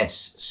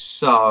 yes.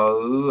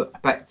 So,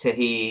 back to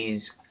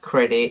his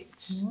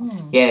credits.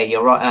 Yeah,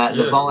 you're right.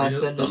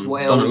 Leviathan as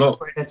well. Done a lot.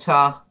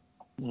 Predator.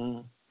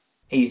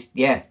 He's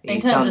in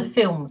terms done of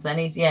films, then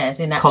he's as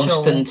in actual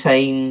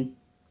Constantine.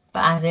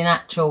 But as in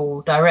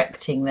actual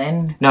directing,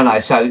 then No.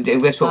 So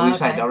that's what we were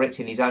saying.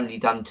 Directing, he's only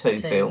done two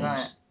films.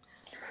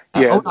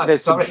 Right.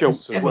 There's some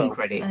shorts as well.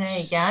 Credits. There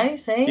you go.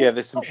 See. Yeah,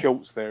 there's some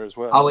shorts there as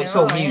well. Oh, it's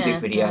all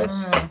music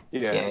videos.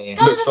 Yeah.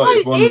 Guns N'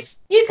 Roses,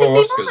 you could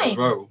be Oscars mine. as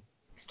well.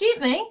 Excuse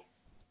me.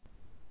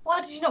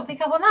 Why did you not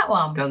pick up on that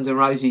one? Guns N'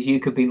 Roses,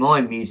 You Could Be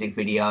Mine music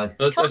video.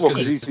 That's Well,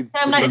 because he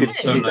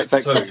did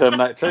effects on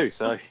Terminator 2,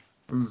 so.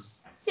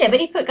 Yeah,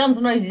 but he put Guns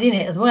N' Roses in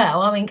it as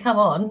well. I mean, come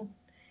on.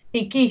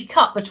 He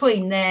cut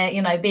between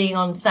their, being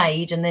on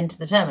stage and then to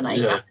the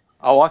Terminator. Yeah.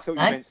 Oh, I thought you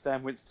meant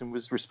Stan Winston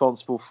was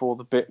responsible for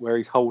the bit where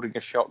he's holding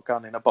a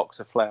shotgun in a box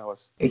of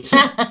flowers. It's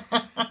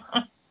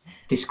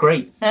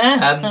discreet.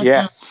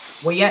 Yeah.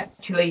 We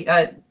actually,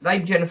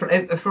 Lady Jennifer,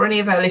 for any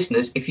of our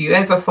listeners, if you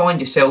ever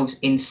find yourselves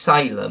in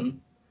Salem,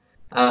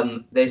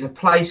 there's a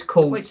place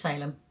called... Which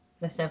Salem?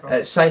 There's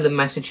several. Salem,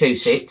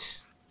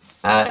 Massachusetts.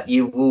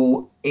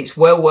 It's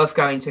well worth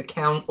going to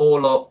Count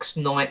Orlok's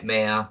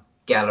Nightmare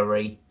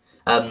Gallery.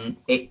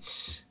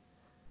 It's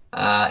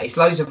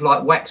loads of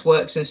like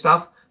waxworks and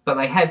stuff, but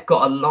they have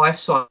got a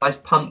life-size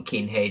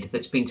pumpkin head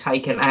that's been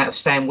taken out of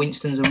Stan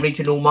Winston's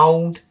original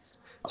mould.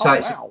 So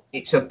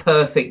it's a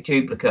perfect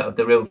duplicate of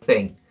the real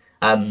thing.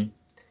 And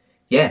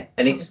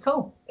it's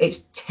cool.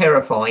 It's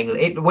terrifying.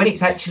 When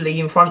it's actually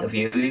in front of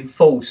you in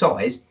full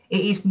size, it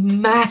is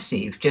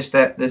massive, just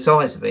the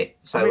size of it.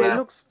 So I mean, it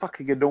looks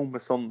fucking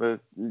enormous on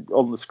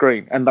the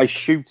screen, and they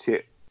shoot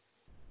it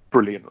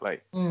brilliantly.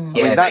 I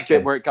mean, that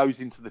bit where it goes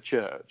into the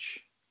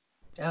church.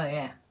 Oh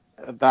yeah.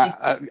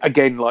 That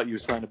again, like you were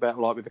saying about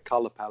like with the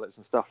color palettes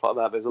and stuff like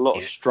that. There's a lot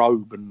of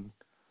strobe and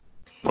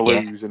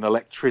blues and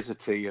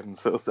electricity and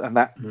and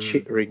that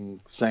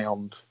chittering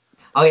sound.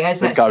 Oh, it has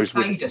that goes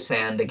cicada with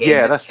sound again.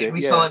 Yeah, that's it.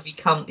 Every time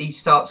he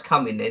starts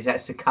coming, there's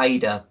that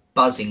cicada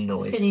buzzing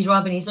noise. Because he's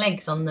rubbing his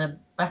legs on the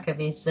back of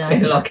his.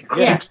 Like a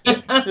cricket.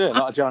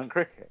 Like a giant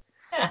cricket.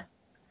 Yeah.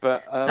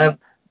 But I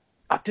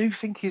do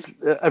think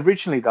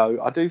originally though,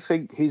 I do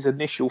think his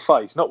initial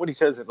face, not when he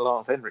turns into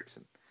Lance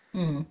Henriksen,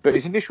 but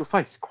his initial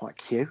face is quite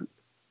cute.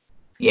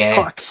 Yeah.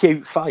 Quite a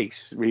cute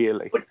face,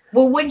 really.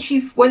 Well,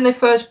 when they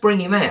first bring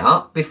him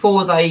out,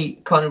 before they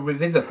kind of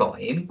revivify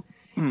him,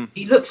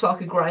 he looks like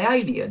a grey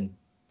alien.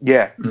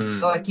 Yeah.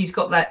 Like he's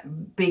got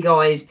that big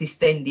eyes,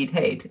 distended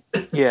head.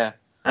 Yeah.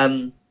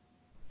 And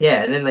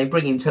then they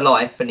bring him to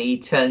life and he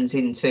turns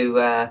into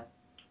an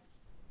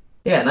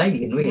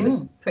alien,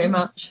 really. Pretty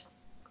much.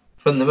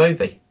 From the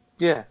movie.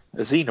 Yeah,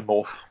 a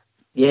xenomorph.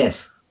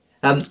 Yes.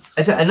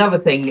 Another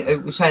thing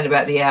we're saying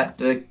about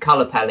the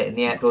colour palette and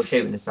the outdoor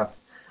shooting and stuff.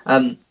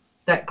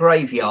 That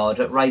graveyard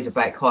at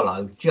Razorback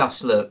Hollow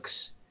just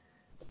looks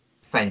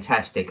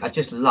fantastic. I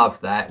just love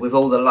that with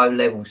all the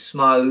low-level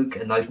smoke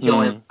and those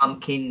giant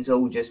pumpkins.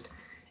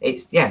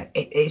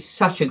 It's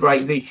such a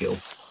great visual.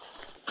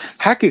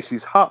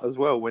 Haggis's hut as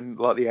well, when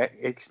like the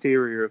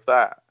exterior of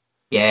that,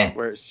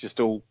 where it's just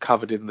all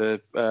covered in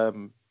the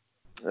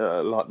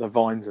like the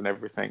vines and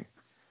everything.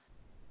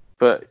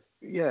 But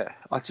yeah,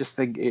 I just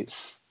think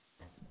it's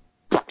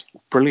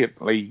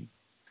brilliantly.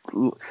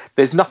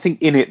 There's nothing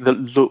in it that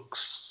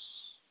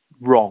looks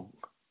wrong.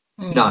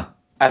 No.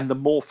 And the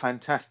more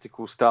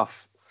fantastical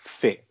stuff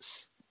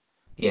fits.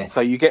 Yeah.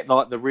 So you get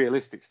like the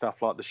realistic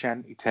stuff, like the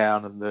shanty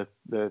town and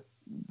the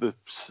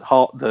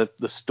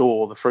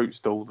store, the fruit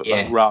stall that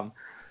they run,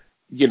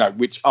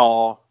 which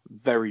are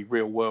very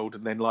real world.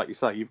 And then, like you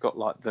say, you've got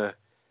like the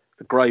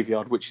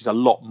graveyard, which is a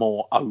lot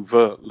more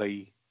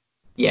overtly,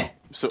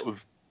 sort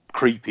of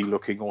creepy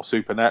looking or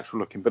supernatural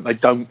looking. But they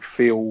don't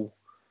feel.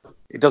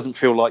 It doesn't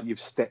feel like you've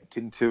stepped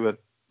into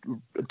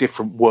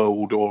different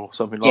world or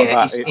something like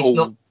that. It's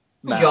not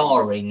matters.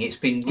 jarring. It's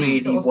been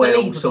really sort of well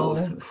believable. sort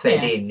of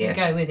fed in. You Yeah,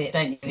 go with it,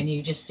 don't you? And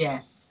you just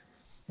yeah.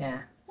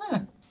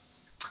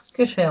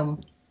 Good film.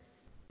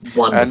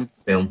 wonderful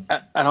film.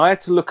 And I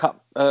had to look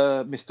up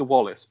Mr.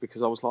 Wallace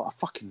because I was like, I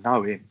fucking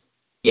know him.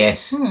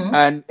 Yes.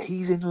 And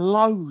he's in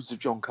loads of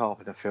John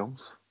Carpenter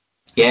films.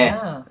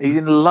 Yeah. He's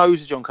in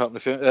loads of John Carpenter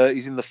films.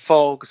 He's in The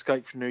Fog,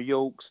 Escape from New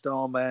York,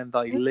 Starman,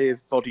 They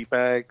Live, Body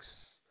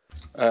Bags,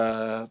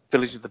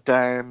 Village of the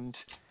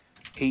Damned.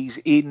 He's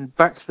in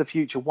Back to the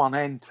Future 1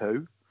 and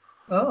 2.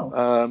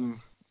 Oh.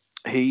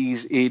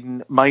 He's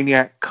in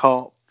Maniac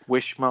Cop,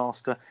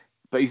 Wishmaster.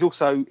 But he's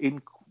also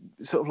in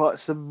sort of like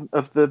some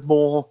of the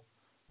more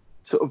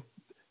sort of,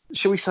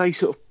 shall we say,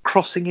 sort of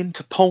crossing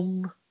into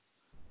porn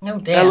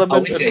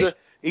element of the.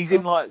 He's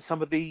in like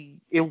some of the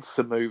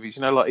Ilsa movies,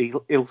 you know, like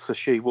Ilsa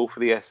She-Wolf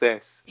of the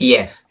SS.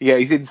 Yes. Yeah,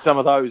 he's in some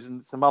of those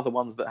and some other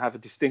ones that have a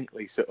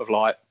distinctly sort of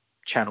like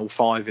Channel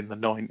 5 in the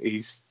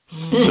 90s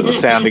sort of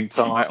sounding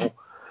title.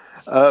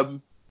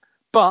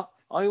 But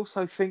I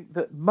also think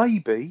that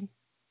maybe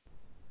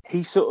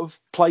he sort of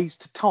plays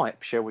to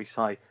type, shall we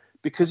say.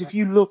 Because if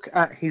you look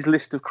at his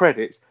list of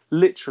credits,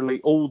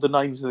 literally all the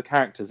names of the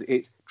characters,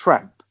 it's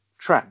tramp,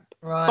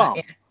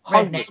 bum,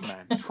 homeless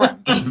man,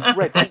 tramp,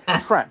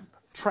 redneck, tramp,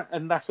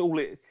 and that's all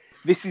it.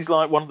 This is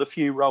like one of the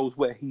few roles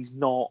where he's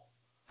not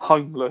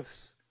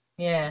homeless,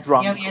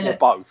 drunk, or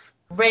both.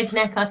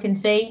 Redneck, I can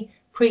see.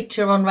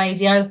 Preacher on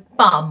radio,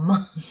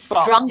 bum.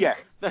 Drunk,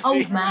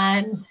 old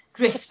man,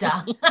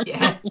 drifter.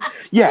 Yeah.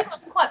 You've got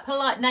some quite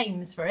polite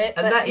names for it.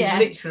 And that is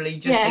literally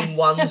just in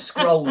one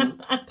scroll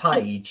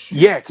page.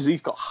 Yeah, because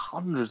he's got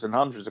hundreds and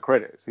hundreds of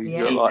credits. He's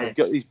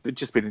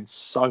just been in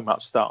so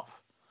much stuff.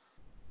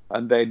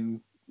 And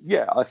then,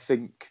 I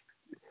think...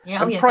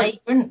 Yeah,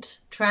 Vagrant,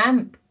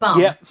 Tramp, Bum.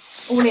 Yeah.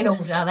 All in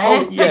order there.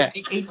 Oh, yeah.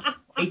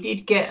 He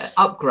did get an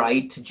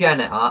upgrade to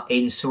janitor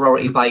in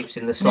Sorority Babes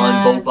in the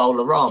Slime Ball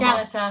Bowl-orama.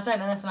 Janitor, I don't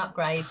know, that's an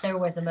upgrade. They're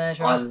always the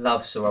murderer. I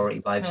love Sorority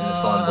Babes in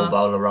the Slime Ball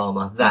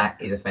Bowl-orama.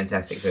 That is a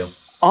fantastic film.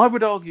 I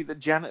would argue that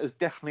janitor's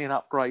definitely an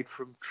upgrade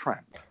from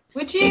Tramp.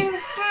 Would you?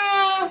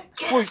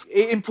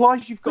 It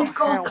implies you've got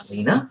a house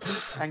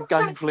and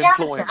gainful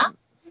employment.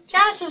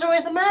 Janitor's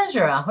always the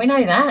murderer. We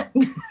know that.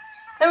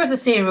 There was a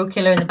serial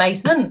killer in the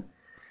basement.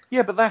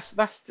 Yeah, but that's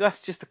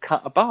just a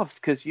cut above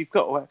because you've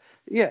got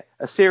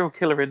a serial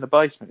killer in the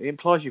basement. It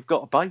implies you've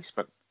got a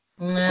basement.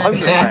 Not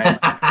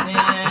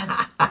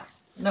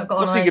got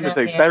What's he going to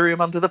do? Here. Bury him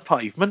under the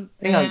pavement?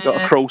 He ain't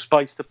got a crawl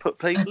space to put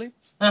people in.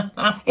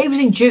 He was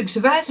in Dukes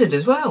of Hazzard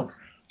as well.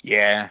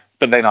 Yeah,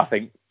 but then I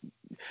think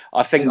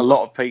a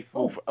lot of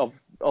people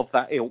of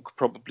that ilk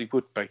probably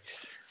would be.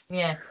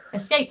 Yeah,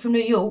 Escape from New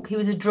York. He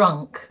was a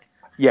drunk.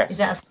 Yes. Is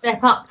that a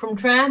step up from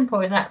Tramp,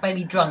 or is that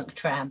maybe drunk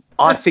Tramp?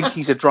 I think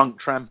he's a drunk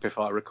tramp, if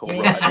I recall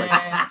rightly.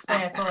 Yeah,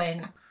 fair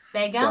point.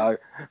 Beggar. So,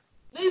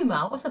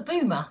 Boomer. What's a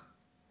boomer?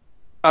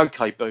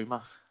 Okay,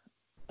 Boomer.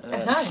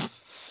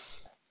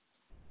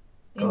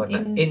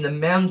 In the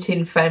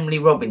Mountain Family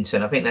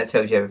Robinson, I think that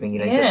tells you everything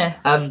you need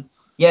to.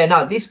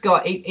 This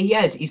guy,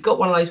 he's got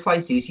one of those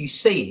faces. You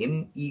see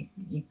him,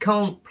 you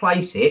can't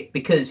place it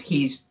because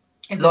he's,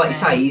 like you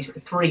say, he's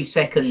 3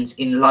 seconds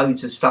in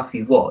loads of stuff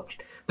you've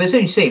watched. But as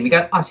soon as you see him, you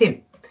go, I see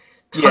him.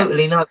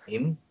 Totally know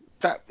him.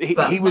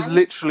 He was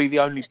literally the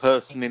only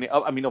person in it.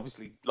 I mean,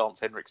 obviously, Lance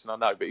Henriksen, I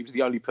know, but he was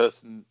the only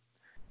person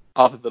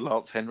other than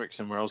Lance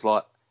Henriksen where I was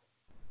like,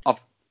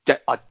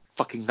 I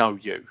fucking know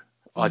you.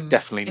 I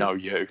definitely know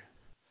you.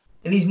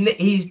 And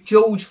he's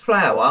George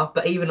Flower,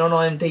 but even on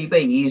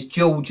IMDb, he is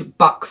George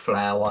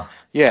Buckflower.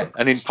 Yeah,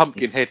 and in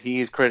Pumpkinhead,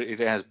 he is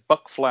credited as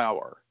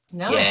Buckflower.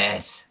 Nice.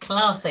 Yes.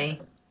 Classy.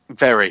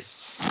 Very.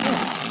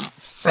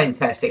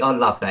 Fantastic. I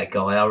love that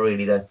guy. I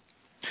really do.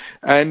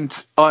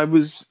 And I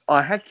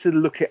had to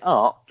look it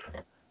up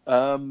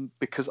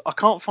because I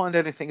can't find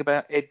anything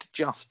about Ed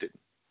Justin,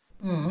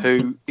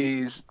 who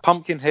is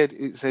Pumpkinhead.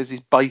 It says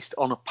is based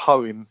on the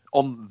poem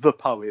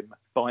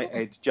by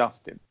Ed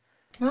Justin.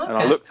 Okay. And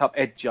I looked up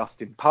Ed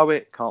Justin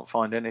poet. Can't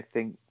find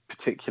anything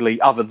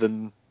particularly other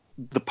than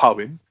the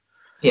poem.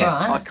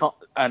 Yeah, right.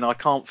 I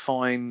can't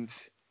find.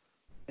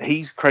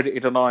 He's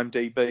credited on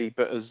IMDb,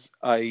 but as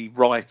a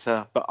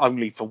writer, but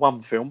only for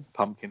one film,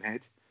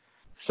 Pumpkinhead.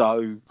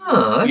 So,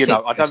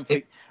 I don't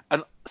think...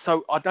 And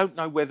so I don't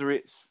know whether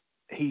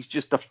he's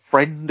just a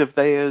friend of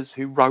theirs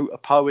who wrote a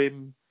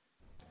poem,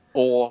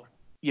 or,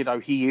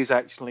 he is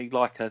actually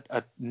like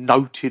a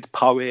noted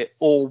poet,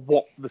 or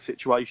what the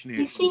situation is.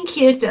 You think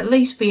he'd at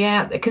least be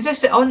out there?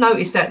 Because I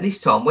noticed that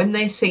this time, when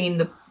they're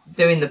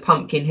doing the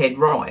Pumpkinhead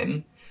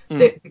rhyme,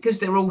 because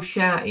they're all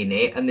shouting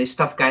it and there's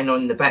stuff going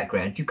on in the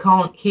background, you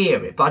can't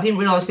hear it. But I didn't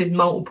realise there's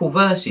multiple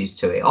verses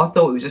to it. I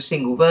thought it was a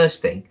single verse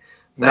thing.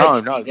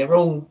 But no. They're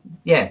all,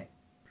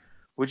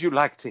 Would you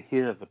like to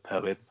hear the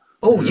poem?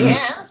 Oh,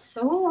 yes.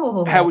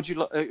 Oh. How would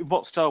you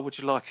what style would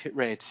you like it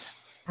read?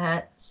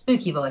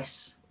 Spooky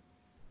voice.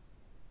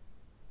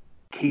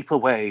 Keep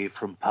away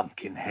from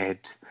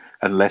Pumpkinhead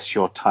unless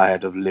you're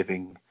tired of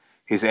living.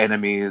 His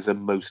enemies are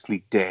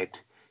mostly dead.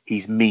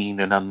 He's mean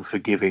and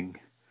unforgiving.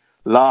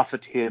 Laugh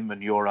at him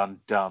and you're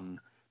undone,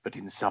 but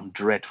in some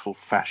dreadful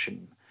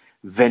fashion.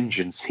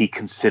 Vengeance he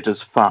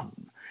considers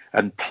fun,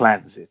 and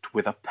plans it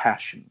with a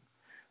passion.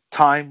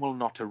 Time will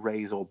not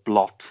erase or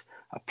blot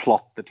a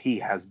plot that he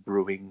has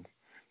brewing.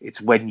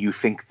 It's when you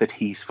think that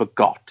he's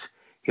forgot,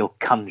 he'll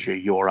conjure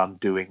your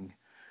undoing.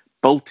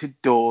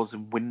 Bolted doors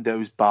and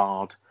windows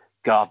barred,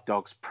 guard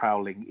dogs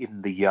prowling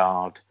in the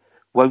yard,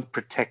 won't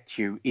protect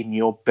you in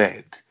your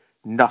bed.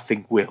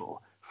 Nothing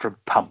will from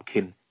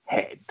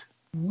Pumpkinhead.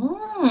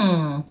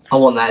 Mm. I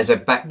want that as a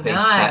back piece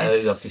Nice.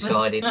 tattoo, I've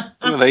decided.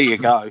 Well, there you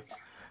go.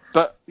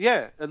 But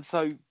yeah, and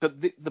so,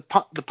 but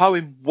the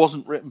poem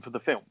wasn't written for the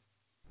film.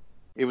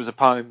 It was a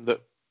poem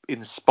that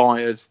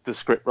inspired the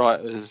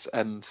scriptwriters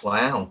and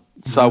Wow.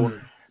 so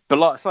on. But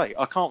like I say,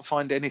 I can't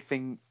find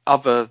anything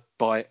other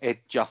by Ed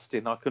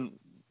Justin. I couldn't.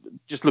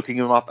 Just looking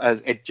him up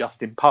as Ed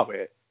Justin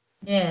poet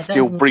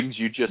still brings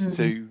you just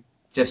to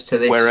this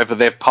wherever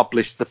they've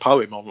published the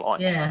poem online.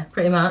 Yeah,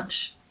 pretty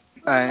much.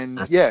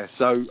 And yeah,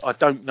 so I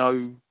don't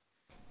know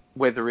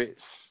whether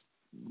it's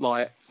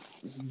like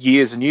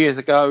years and years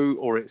ago,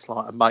 or it's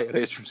like a mate of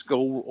theirs from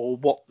school, or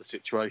what the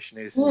situation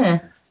is. Yeah.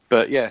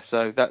 But yeah,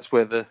 so that's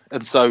where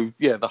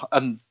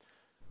and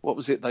what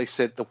was it they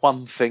said? The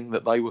one thing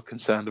that they were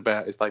concerned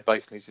about is they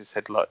basically just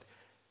said, like,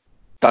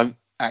 don't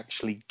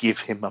actually give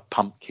him a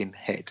pumpkin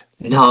head.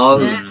 No.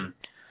 Yeah.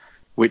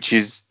 Which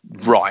is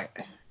right.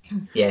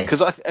 Yeah.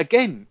 Because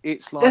again,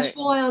 it's like that's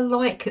what I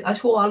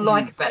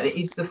like about it,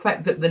 is the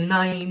fact that the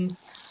name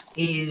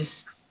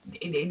is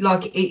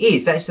like it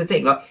is. That's the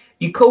thing. Like,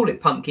 you call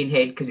it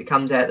Pumpkinhead because it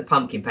comes out of the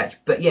pumpkin patch,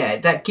 but yeah,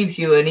 that gives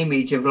you an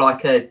image of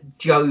like a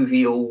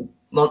jovial.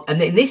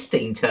 And then this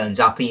thing turns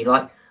up, and you're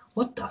like,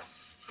 "What the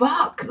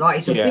fuck?" Like,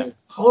 it's a bit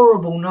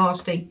horrible,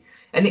 nasty,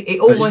 and it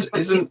almost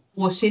makes it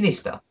more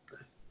sinister.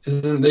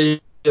 Isn't the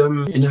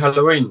in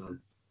Halloween?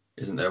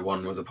 Isn't there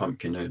one with a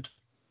pumpkin head?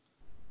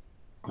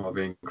 Am I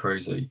being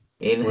crazy?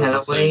 In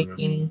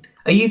Halloween,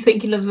 are you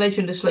thinking of the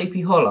Legend of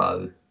Sleepy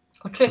Hollow?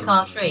 Or Trick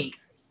or Treat?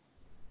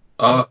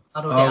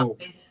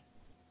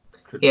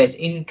 Yes,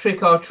 in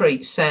Trick or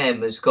Treat,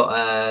 Sam has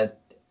got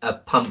a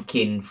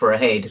pumpkin for a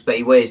head, but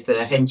he wears the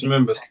head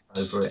over it.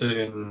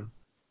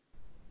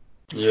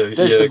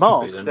 There's the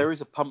mask. There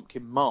is a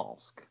pumpkin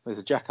mask. There's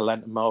a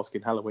jack-o'-lantern mask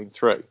in Halloween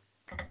 3.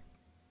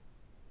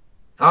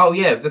 Oh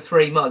yeah, the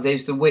three masks.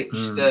 There's the witch,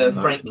 the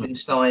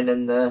Frankenstein,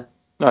 and the.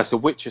 No, it's a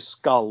witch's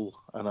skull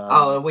and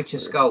a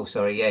witch's skull.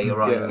 Sorry, yeah, you're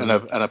right. Yeah,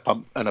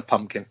 and a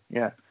pumpkin.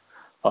 Yeah,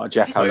 like a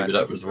jack-o'-lantern. Maybe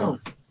that was the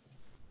one.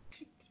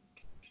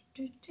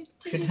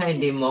 Should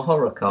hand in my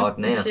horror card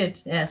now. You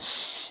should, yeah.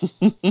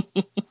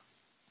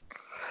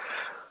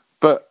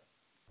 But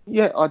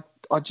yeah,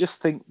 I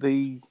just think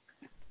there's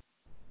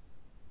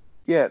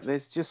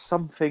just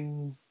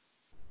something.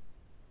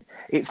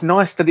 It's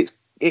nice that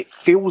it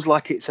feels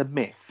like it's a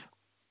myth.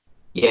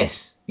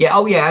 Yes. Yeah.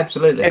 Oh yeah.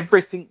 Absolutely.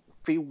 Everything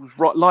feels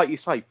right. Like you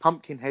say,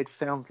 Pumpkinhead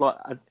sounds like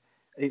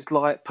it's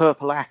like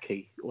Purple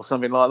Aki or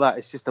something like that.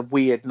 It's just a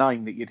weird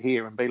name that you'd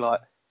hear and be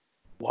like,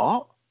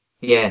 what?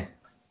 Yeah.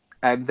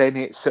 And then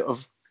it sort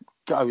of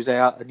goes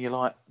out and you're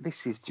like,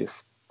 this is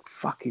just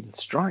fucking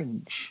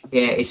strange.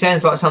 Yeah, it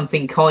sounds like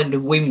something kind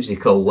of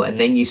whimsical, and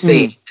then you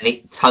see it and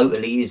it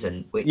totally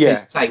isn't. Which,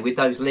 as I say, with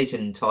those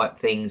legend type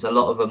things, a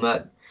lot of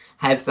them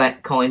have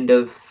that kind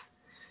of,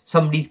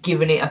 somebody's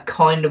given it a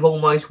kind of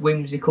almost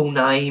whimsical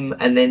name,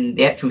 and then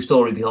the actual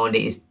story behind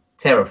it is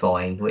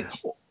terrifying.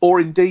 Which, or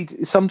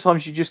indeed,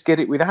 sometimes you just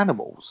get it with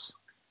animals.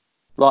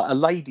 Like a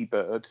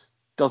ladybird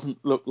doesn't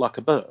look like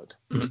a bird.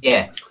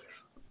 Yeah.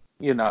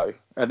 You know,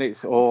 and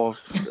it's, or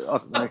I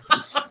don't know,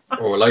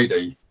 or a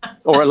lady,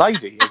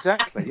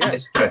 exactly. Yeah,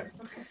 that's true.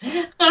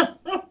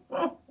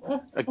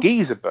 A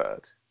geezer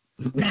bird.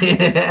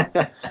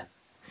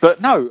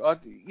 But no,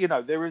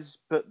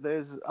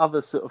 there's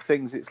other sort of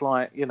things. It's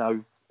like,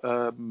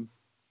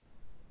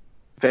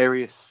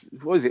 various.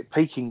 What is it?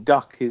 Peking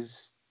duck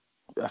is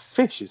a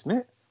fish, isn't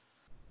it?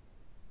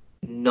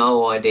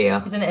 No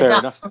idea. Isn't it a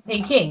duck from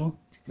Peking?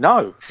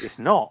 No, it's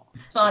not.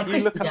 It's not like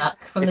crispy duck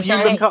from the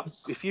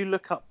Chinese. If you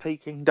look up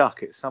Peking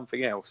duck, it's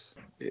something else.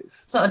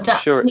 It's sort of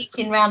duck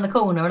sneaking round the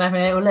corner and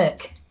having a little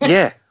look.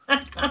 Yeah,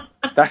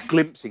 that's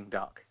glimpsing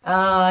duck.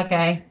 Oh,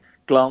 okay.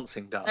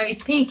 Glancing duck. No,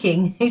 he's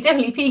peeking. He's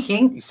definitely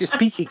peeking. He's just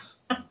peeking.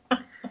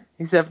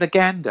 He's having a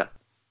gander.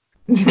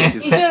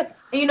 Are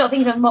you not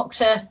thinking of mock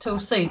turtle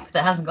soup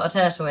that hasn't got a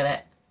turtle in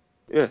it?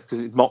 Yeah,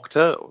 because it's mock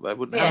turtle. They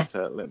wouldn't have a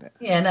turtle in it.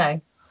 Yeah,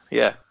 no.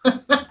 Yeah.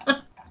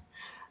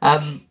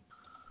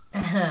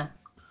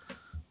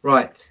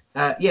 Right.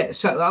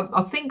 So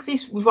I think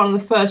this was one of the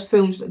first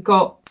films that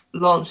got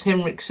Lance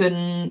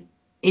Henriksen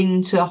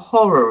into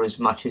horror as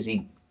much as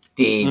he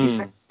did. Is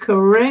that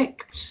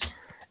correct?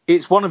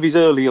 It's one of his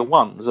earlier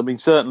ones. I mean,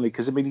 certainly,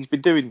 because he's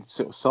been doing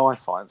sort of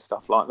sci-fi and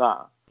stuff like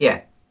that.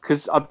 Yeah.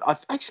 Because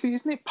actually,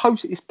 isn't it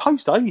it's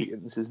post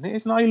Aliens, isn't it?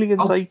 Isn't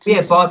Aliens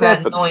 87? Yeah, by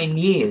about 9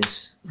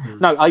 years.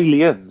 No,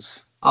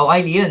 Aliens. Oh,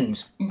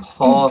 Aliens,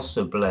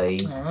 possibly.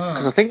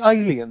 Because I think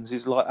Aliens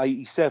is like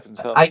 87.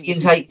 So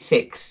Aliens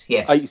 86,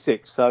 yes.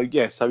 86. So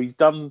yeah, so he's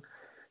been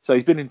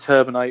in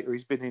Terminator.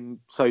 He's been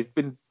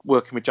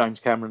working with James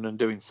Cameron and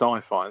doing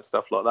sci-fi and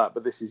stuff like that.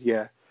 But this is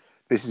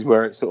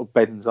where it sort of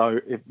bends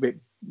out. It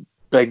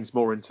bends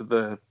more into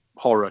the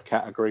horror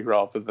category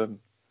rather than,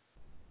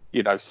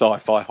 you know,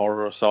 sci-fi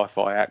horror or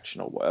sci-fi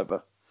action or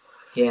whatever.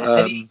 Yeah,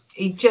 and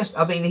he just,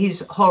 I mean,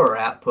 his horror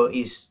output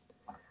is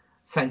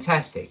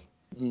fantastic.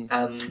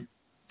 I've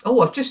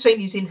just seen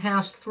he's in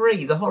House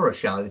 3, the horror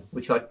show,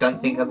 which I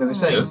don't think I've ever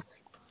seen.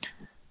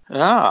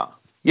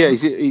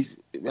 He's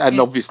and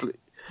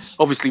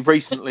obviously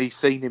recently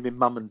seen him in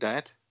Mum and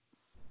Dad.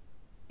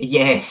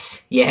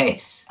 Yes.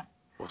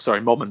 Well,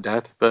 sorry, Mom and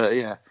Dad, but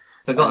yeah.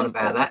 Forgotten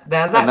about that.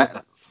 Now, that was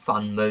a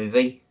fun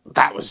movie.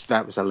 That was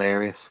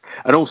hilarious.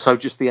 And also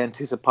just the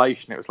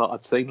anticipation. It was like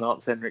I'd seen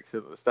Lance Henriksen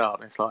at the start,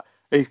 and it's like,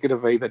 he's going to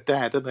be the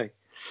dad, isn't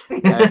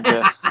he?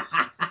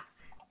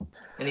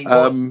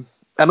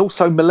 And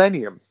also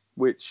Millennium,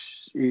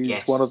 which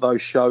is one of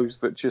those shows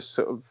that just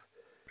sort of...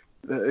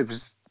 It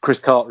was Chris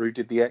Carter who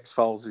did the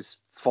X-Files'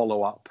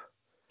 follow-up,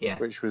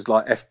 which was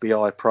like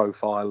FBI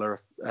profiler,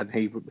 and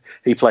he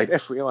played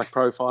FBI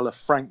profiler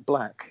Frank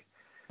Black.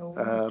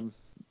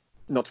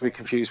 Not to be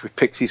confused with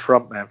Pixies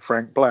frontman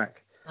Frank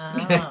Black.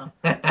 And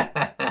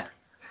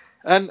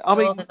I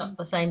mean, they're not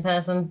the same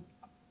person.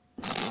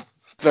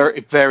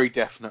 Very, very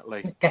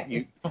definitely.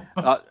 Okay.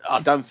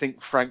 I don't think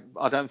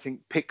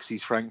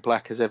Pixies Frank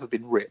Black has ever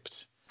been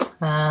ripped.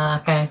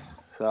 Okay.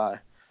 So,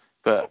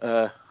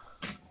 but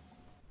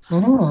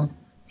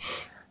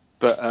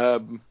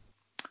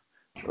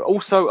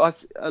also,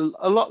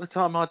 a lot of the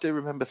time I do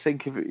remember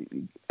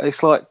thinking,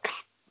 it's like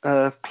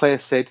Claire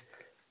said,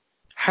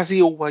 has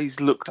he always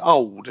looked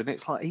old? And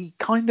it's like, he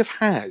kind of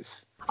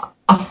has.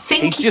 I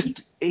think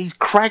he's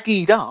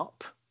craggied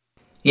up.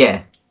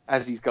 Yeah.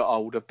 As he's got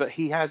older, but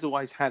he's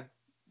always had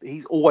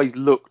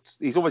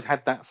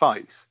that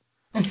face.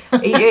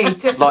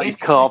 Like he's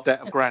carved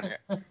out of granite.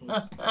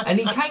 And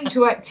he came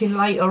to acting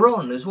later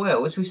on as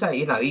well, as we say,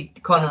 you know, he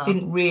kind of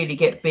didn't really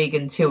get big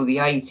until the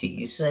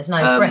 80s. So there's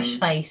no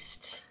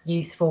fresh-faced,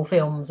 youthful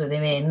films with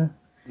him in.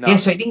 No. Yeah,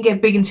 so he didn't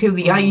get big until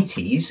the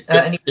 80s.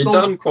 And he'd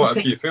done quite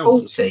a few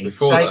films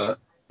before that.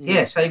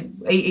 Yeah, so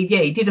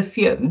he did a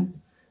few,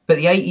 but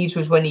the 80s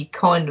was when he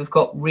kind of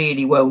got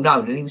really well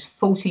known, and he was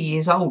 40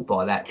 years old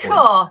by that point.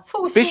 God,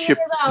 40 years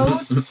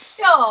old.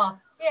 God,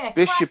 yeah.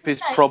 Bishop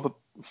is probably...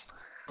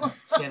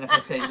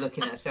 Jennifer says,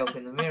 looking at herself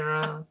in the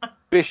mirror.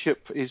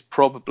 Bishop is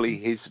probably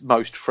his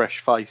most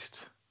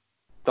fresh-faced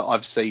that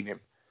I've seen him.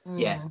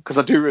 Yeah. Because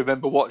I do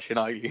remember watching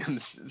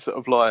Aliens, sort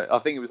of like, I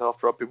think it was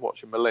after I've been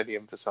watching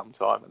Millennium for some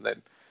time, and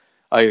then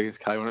Aliens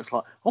came on, and it's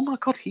like, oh my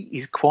God,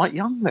 he's quite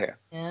young there.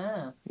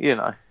 Yeah. You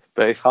know,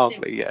 but it's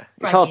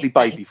hardly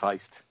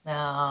baby-faced.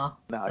 Oh,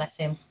 no. Bless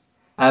him.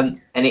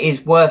 And it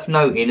is worth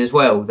noting as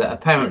well that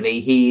apparently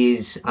he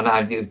is,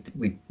 I know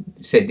we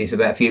said this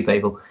about a few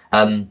people,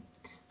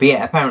 but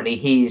yeah, apparently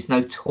he is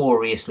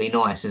notoriously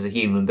nice as a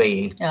human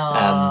being.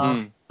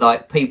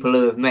 Like, people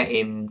who have met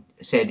him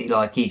said,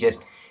 like,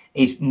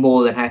 he's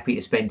more than happy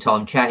to spend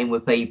time chatting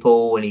with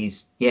people, and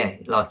he's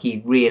one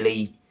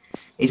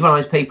of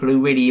those people who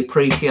really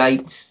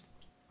appreciates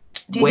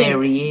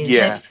where he is.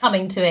 Yeah.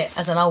 Coming to it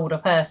as an older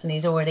person,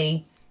 he's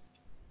already,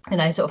 you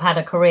know, sort of had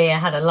a career,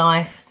 had a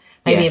life.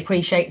 Maybe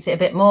appreciates it a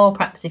bit more.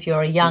 Perhaps if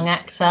you're a young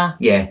actor,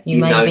 you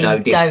maybe know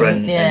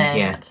different. Don't.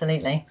 Yeah,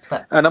 absolutely.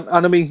 But and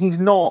I mean, he's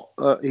not.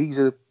 He's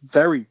a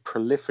very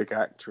prolific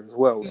actor as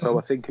well. So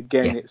I think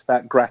again, it's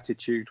that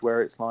gratitude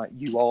where it's like,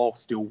 you are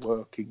still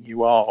working.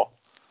 You are.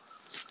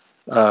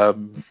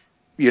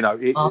 You know,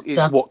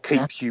 it's what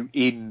keeps you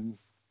in.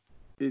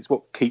 It's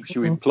what keeps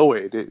you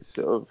employed. It's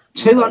sort of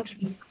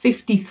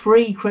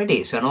 253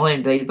 credits on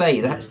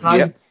IMDb.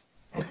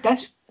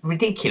 That's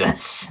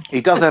ridiculous.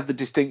 He does have the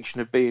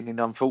distinction of being in,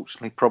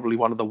 unfortunately, probably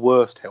one of the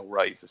worst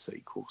Hellraiser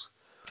sequels.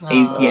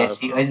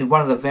 And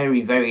one of the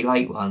very, very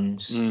late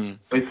ones. Where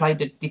he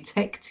played a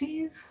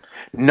detective?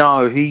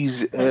 No,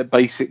 he's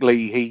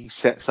basically, he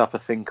sets up a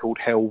thing called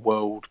Hell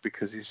World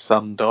because his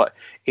son died.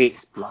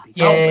 It's bloody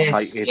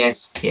complicated.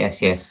 Yes.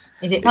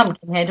 Is it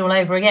Pumpkinhead all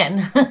over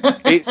again?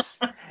 It's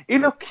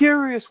in a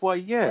curious way,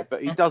 yeah,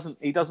 but he doesn't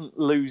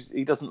lose it.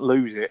 He doesn't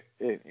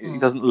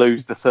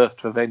lose the thirst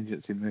for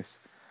vengeance in this.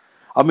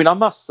 I mean, I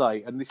must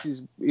say, and this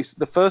is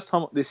the first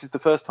time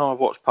I've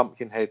watched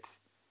Pumpkinhead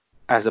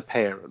as a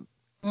parent.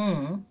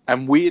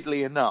 And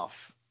weirdly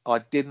enough, I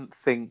didn't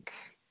think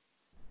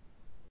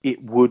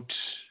it would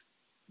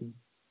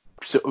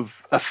sort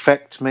of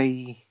affect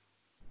me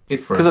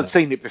because I'd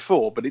seen it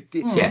before, but it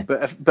did,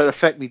 but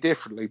affect me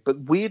differently. But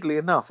weirdly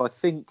enough, I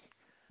think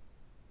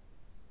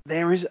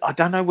there is. I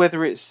don't know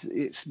whether it's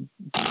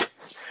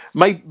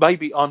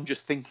maybe I'm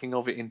just thinking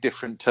of it in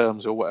different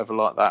terms or whatever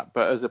like that.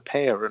 But as a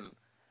parent,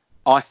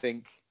 I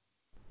think,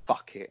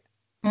 fuck it.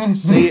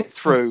 See it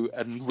through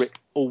and rip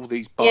all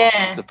these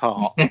bastards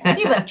apart. Do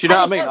you know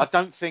what I mean? I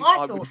don't think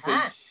I would be.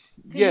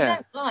 You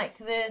don't like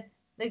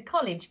the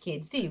college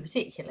kids, do you,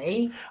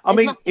 particularly? I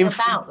mean, nothing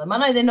about them. I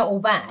know they're not all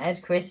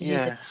bad, Chris, as you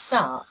said at the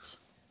start.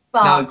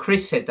 No,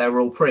 Chris said they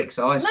were all pricks.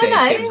 I said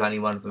there was only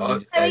one of them who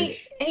was a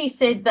douche. He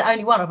said that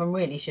only one of them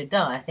really should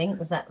die, I think.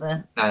 Was that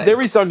the... No.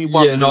 There is only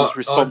one who's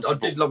responsible. I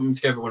did lump them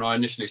together when I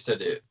initially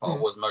said it, but I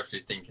was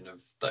mostly thinking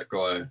of that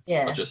guy.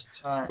 Yeah. I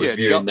just was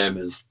viewing them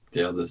as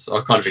the others.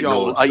 I kind of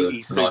Joel, ignored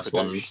the nice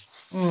ones.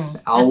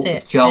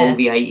 Joel,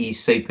 the 80s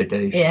super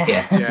douche.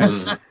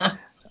 Yeah.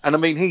 And I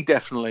mean, he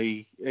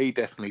definitely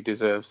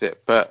deserves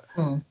it, but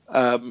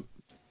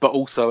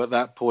also at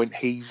that point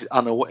he's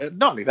unaware.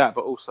 Not only that,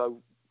 but also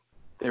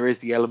there is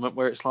the element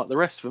where it's like the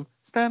rest of them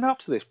stand up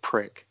to this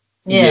prick.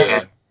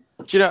 Yeah.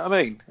 Do you know what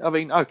I mean? I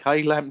mean,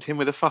 okay, lamped him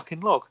with a fucking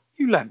log.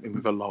 You lamped him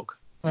with a log.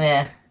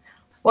 Yeah.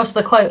 What's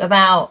the quote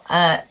about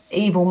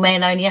evil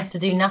men only have to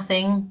do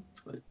nothing?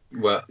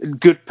 Well,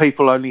 good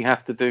people only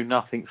have to do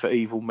nothing for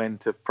evil men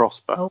to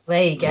prosper. Oh,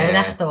 there you go. Yeah.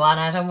 That's the one,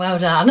 Adam. Well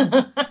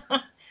done.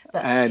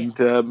 I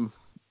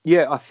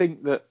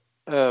think that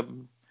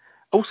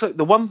also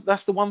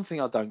that's the one thing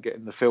I don't get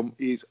in the film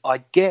is I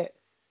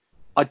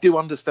do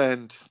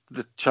understand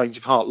the change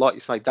of heart. Like you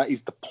say, that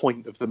is the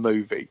point of the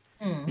movie,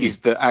 is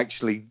that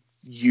actually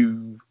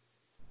you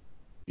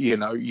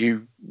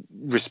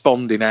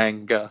respond in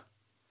anger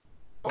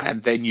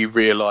and then you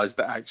realise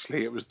that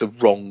actually it was the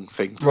wrong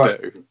thing to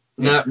do.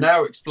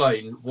 Now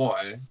explain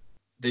why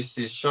this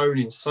is shown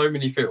in so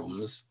many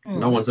films.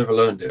 No one's ever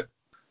learned it.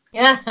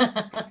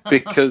 Yeah.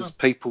 Because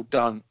people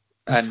don't.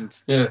 And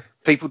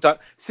people don't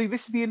see.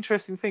 This is the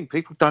interesting thing.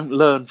 People don't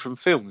learn from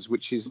films,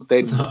 which is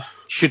then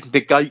should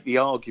negate the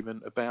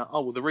argument about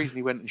the reason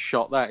he went and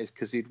shot that is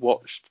because he'd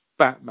watched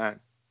Batman.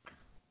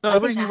 No,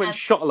 the reason he went and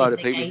shot a load of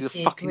people is he's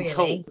a fucking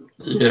tool.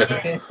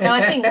 Yeah. No,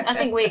 I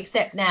think we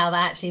accept now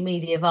that actually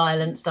media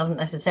violence doesn't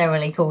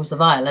necessarily cause the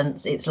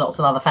violence. It's lots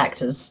of other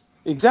factors.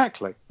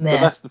 Exactly. Yeah.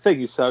 But that's the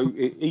thing. Is so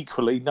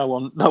equally, no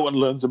one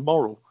learns a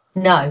moral.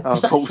 No,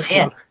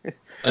 unfortunately.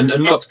 And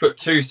not to put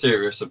too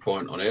serious a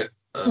point on it.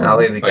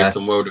 Based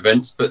on world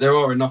events, but there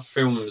are enough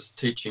films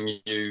teaching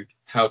you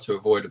how to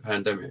avoid a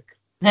pandemic.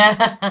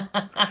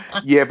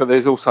 Yeah, but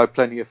there's also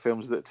plenty of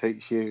films that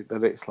teach you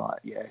that it's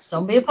like,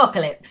 zombie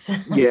apocalypse.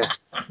 Yeah,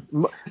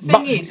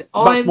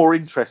 much more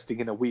interesting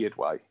in a weird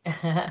way.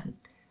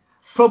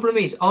 Problem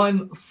is,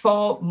 I'm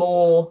far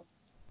more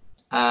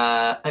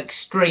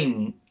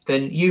extreme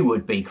than you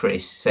would be,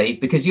 Chris. See,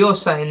 because you're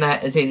saying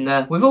that as in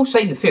we've all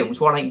seen the films.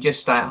 Why don't you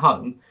just stay at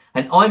home?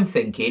 And I'm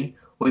thinking,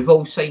 we've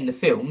all seen the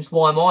films.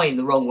 Why am I in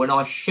the wrong when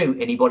I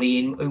shoot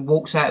anybody who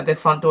walks out of their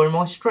front door in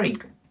my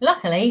street?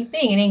 Luckily,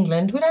 being in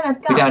England, we don't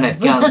have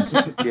guns. We don't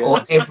have guns,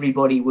 or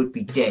everybody would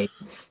be dead.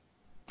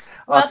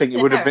 I think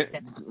it would have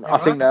been. I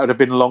think that would have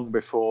been long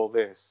before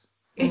this.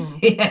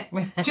 Yeah,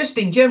 just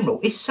in general,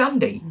 it's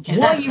Sunday.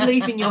 Why are you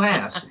leaving your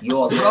house?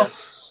 You're wrong.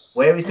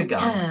 Where is the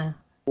gun?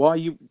 Why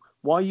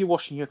are you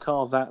washing your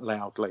car that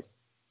loudly?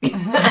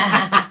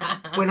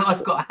 When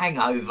I've got a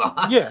hangover.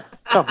 Yeah,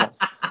 come on.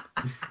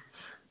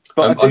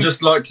 I'd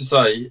just like to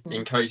say,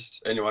 in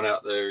case anyone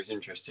out there is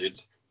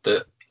interested,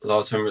 that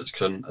Lars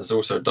Henriksen has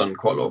also done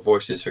quite a lot of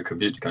voices for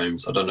computer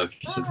games. I don't know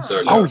if you said this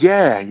earlier. Oh,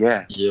 yeah.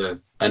 Yeah,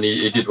 and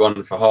he did one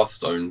for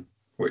Hearthstone,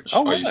 which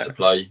I used to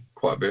play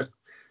quite a bit.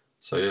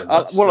 So,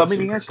 yeah.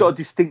 He has got a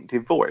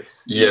distinctive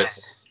voice.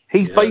 Yes.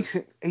 He's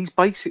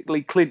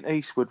basically Clint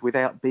Eastwood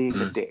without being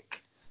a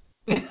dick.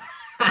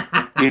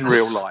 In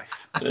real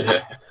life.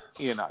 Yeah.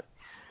 You know.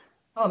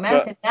 Oh,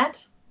 American Dad.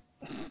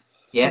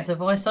 Yeah. There's a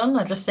voice on.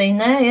 I've just seen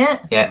there. Yeah.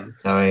 Yeah.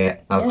 Sorry.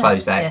 I'll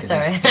close that. Yeah,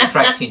 sorry. It's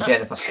distracting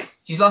Jennifer.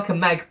 She's like a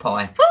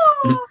magpie.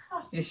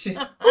 It's just.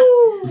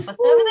 What's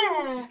over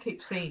there? Just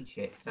keep seeing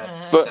shit.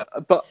 So.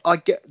 But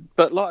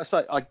like I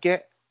say, I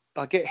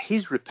get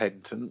his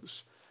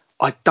repentance.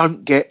 I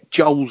don't get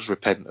Joel's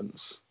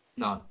repentance.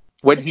 No.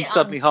 When he's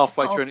suddenly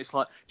halfway through and it's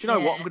like, do you know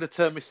what? I'm going to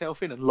turn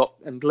myself in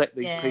and let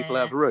these people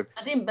out of the room.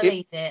 I didn't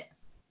believe it.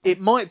 It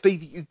might be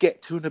that you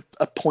get to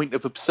a point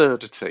of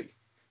absurdity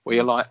where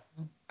you're like,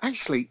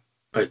 actually,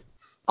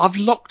 I've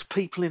locked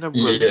people in a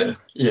room.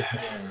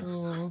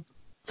 Yeah.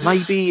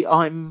 Maybe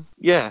I'm,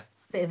 bit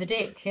of a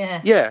dick, yeah.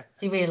 Yeah.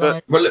 He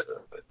realised. Well,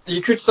 you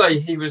could say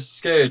he was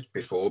scared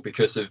before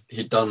because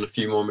he'd done a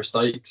few more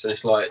mistakes, and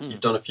it's like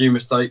you've done a few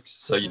mistakes,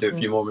 so you do a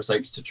few more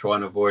mistakes to try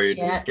and avoid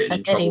getting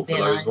in trouble for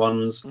those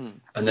ones,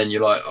 and then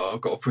you're like,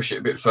 I've got to push it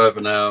a bit further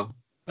now.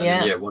 And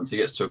then, once it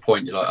gets to a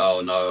point, you're like,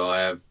 oh no, I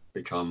have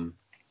become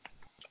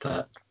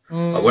that.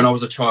 When I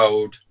was a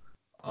child,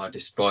 I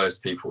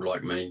despised people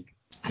like me.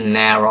 And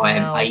now I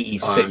am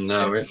 86. I am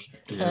now it.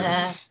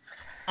 Yeah.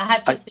 I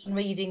have just been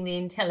reading The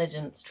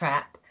Intelligence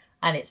Trap,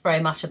 and it's very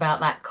much about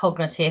that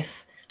cognitive.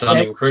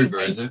 Dunning-Kruger,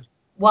 is it?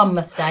 One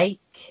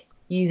mistake,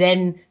 you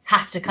then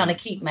have to kind of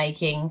keep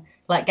making,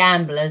 like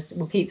gamblers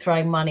will keep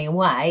throwing money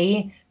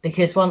away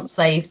because once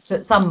they've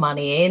put some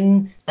money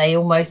in, they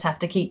almost have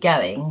to keep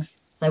going.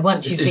 So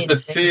once it's the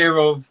fear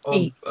of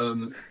a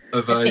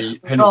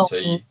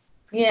penalty.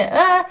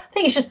 Yeah, I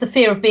think it's just the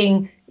fear of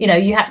being,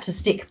 you have to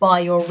stick by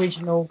your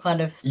original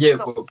kind of. Yeah,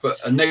 but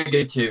a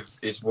negative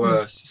is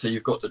worse, so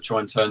you've got to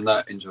try and turn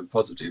that into a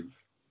positive.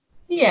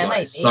 Yeah, it's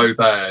maybe. It's so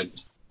bad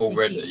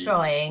already,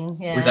 trying,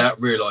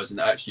 without realising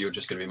that actually you're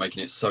just going to be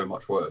making it so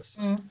much worse.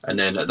 And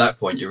then at that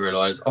point you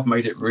realise, I've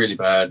made it really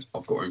bad,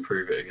 I've got to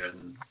improve it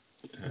again.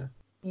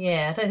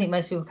 Yeah, I don't think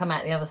most people come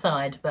out the other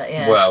side, but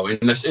yeah. Well,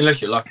 unless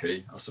you're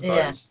lucky, I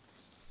suppose.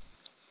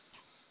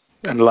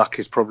 And luck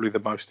is probably the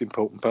most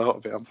important part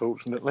of it,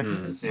 unfortunately.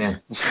 Yeah.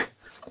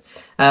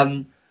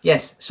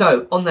 Yes.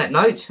 So on that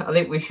note, I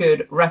think we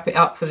should wrap it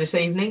up for this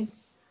evening.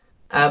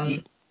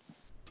 So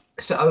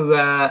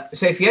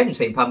if you haven't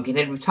seen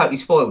Pumpkinhead, we've totally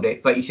spoiled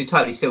it, but you should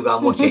totally still go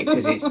and watch it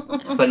because it's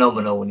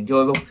phenomenal and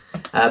enjoyable.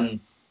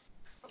 And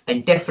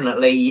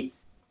definitely,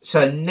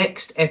 so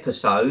next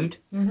episode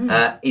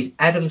is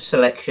Adam's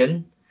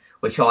selection,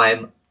 which I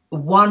am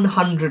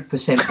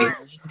 100%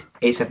 behind.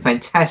 It's a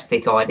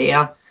fantastic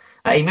idea.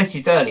 He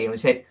messaged earlier and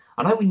said,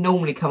 I know we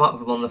normally come up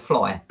with them on the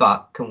fly,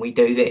 but can we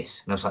do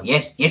this? And I was like,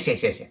 yes.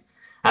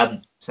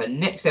 So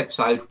next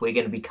episode, we're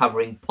going to be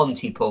covering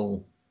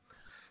Pontypool.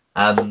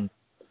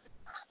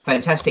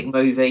 Fantastic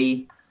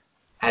movie.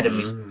 Adam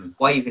is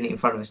waving it in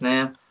front of us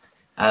now.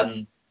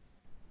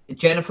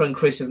 Jennifer and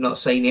Chris have not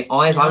seen it.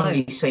 I've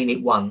only seen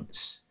it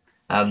once.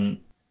 And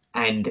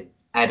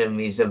Adam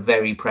is a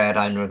very proud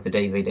owner of the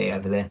DVD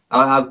over there.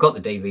 I've got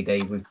the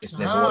DVD. We've just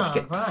never watched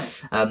it.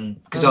 Right.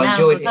 Because I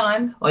enjoyed it.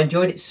 I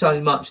enjoyed it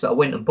so much that I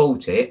went and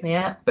bought it.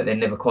 Yeah. But then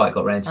never quite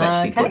got around to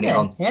actually putting it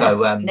on. Yeah.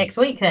 So next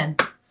week then,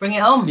 bring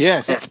it on.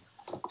 Yes.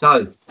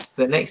 So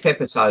for the next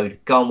episode,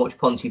 go and watch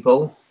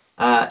Pontypool.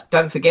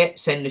 Don't forget,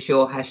 send us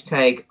your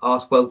hashtag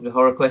Ask Welcome to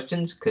Horror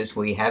questions because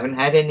we haven't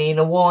had any in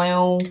a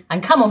while.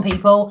 And come on,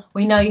 people,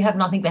 we know you have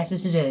nothing better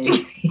to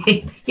do.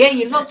 Yeah,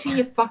 you're locked in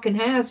your fucking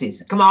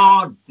houses. Come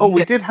on. Oh,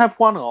 we did have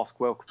one Ask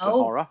Welcome to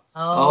Horror.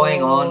 Oh,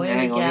 hang on.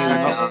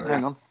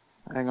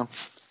 Hang on.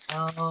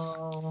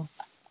 Oh.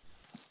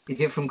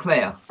 Is it from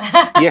Claire?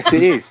 Yes,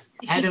 it is.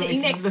 Adam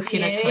is next looking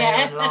to at you, Claire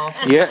and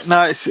laughing. Yeah,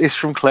 no, it's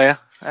from Claire.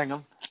 Hang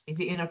on. Is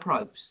it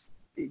inappropriate?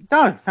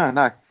 No.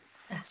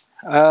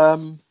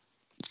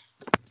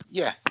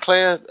 Yeah,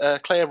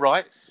 Claire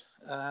writes,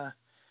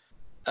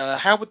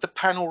 how would the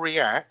panel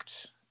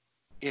react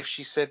if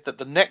she said that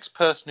the next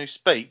person who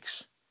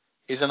speaks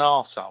is an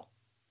arsehole?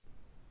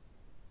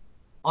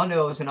 I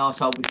knew I was an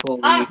arsehole before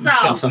we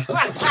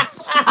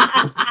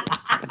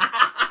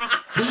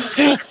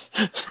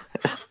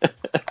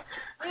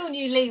We all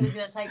knew Lee was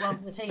going to take one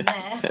for the team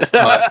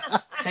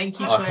there. Thank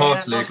you, Claire. I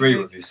heartily agree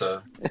with you,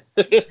 sir.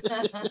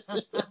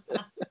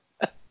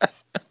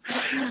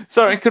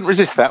 Sorry, couldn't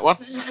resist that one.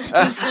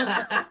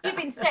 You've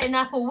been setting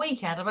up all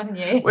week, Adam, haven't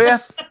you? Well, yeah,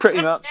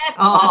 pretty much.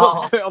 I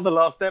got to do it on the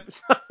last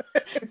episode.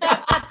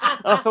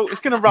 I thought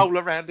it's going to roll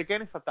around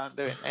again if I don't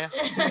do it now.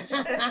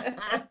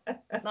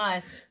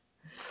 Nice.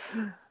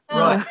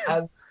 Right,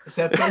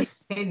 so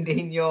please send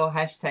in your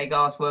hashtag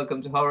Ask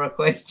Welcome to Horror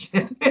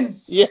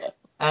questions. Yeah.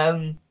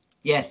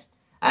 Yes,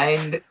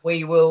 and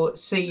we will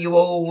see you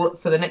all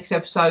for the next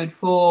episode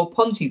for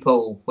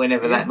Pontypool,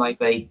 whenever that may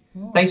be.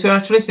 Thanks very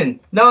much for listening.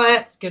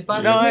 Night. It's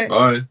goodbye. Night.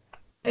 Bye.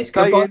 It's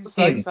goodbye.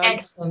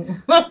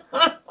 Excellent.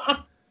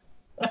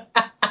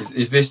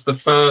 Is this the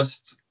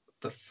first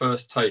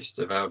taste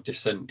of our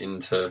descent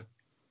into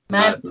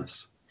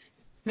madness?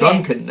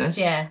 Drunkenness? Yes,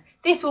 yeah.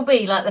 This will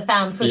be like the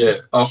found footage.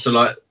 Yeah, after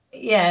like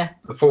the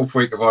 4th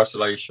week of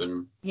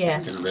isolation. Yeah.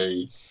 It's going to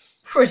be...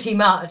 Pretty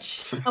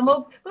much. And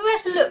we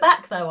have to look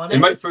back though on it. It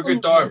makes for a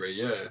good diary,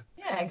 yeah.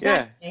 Yeah,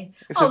 exactly.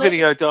 Yeah. It's a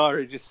video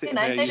diary just sitting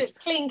there. They look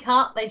clean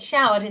cut. They'd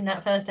showered in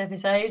that first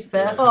episode,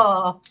 but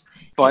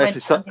by the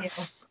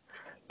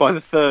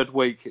 3rd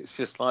week, it's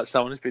just like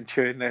someone's been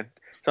chewing their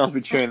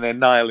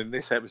nail in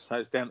this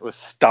episode. It's down to a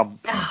stump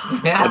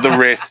at the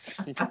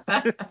wrist.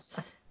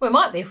 Well, it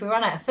might be if we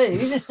run out of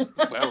food.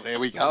 Well, there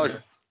we go.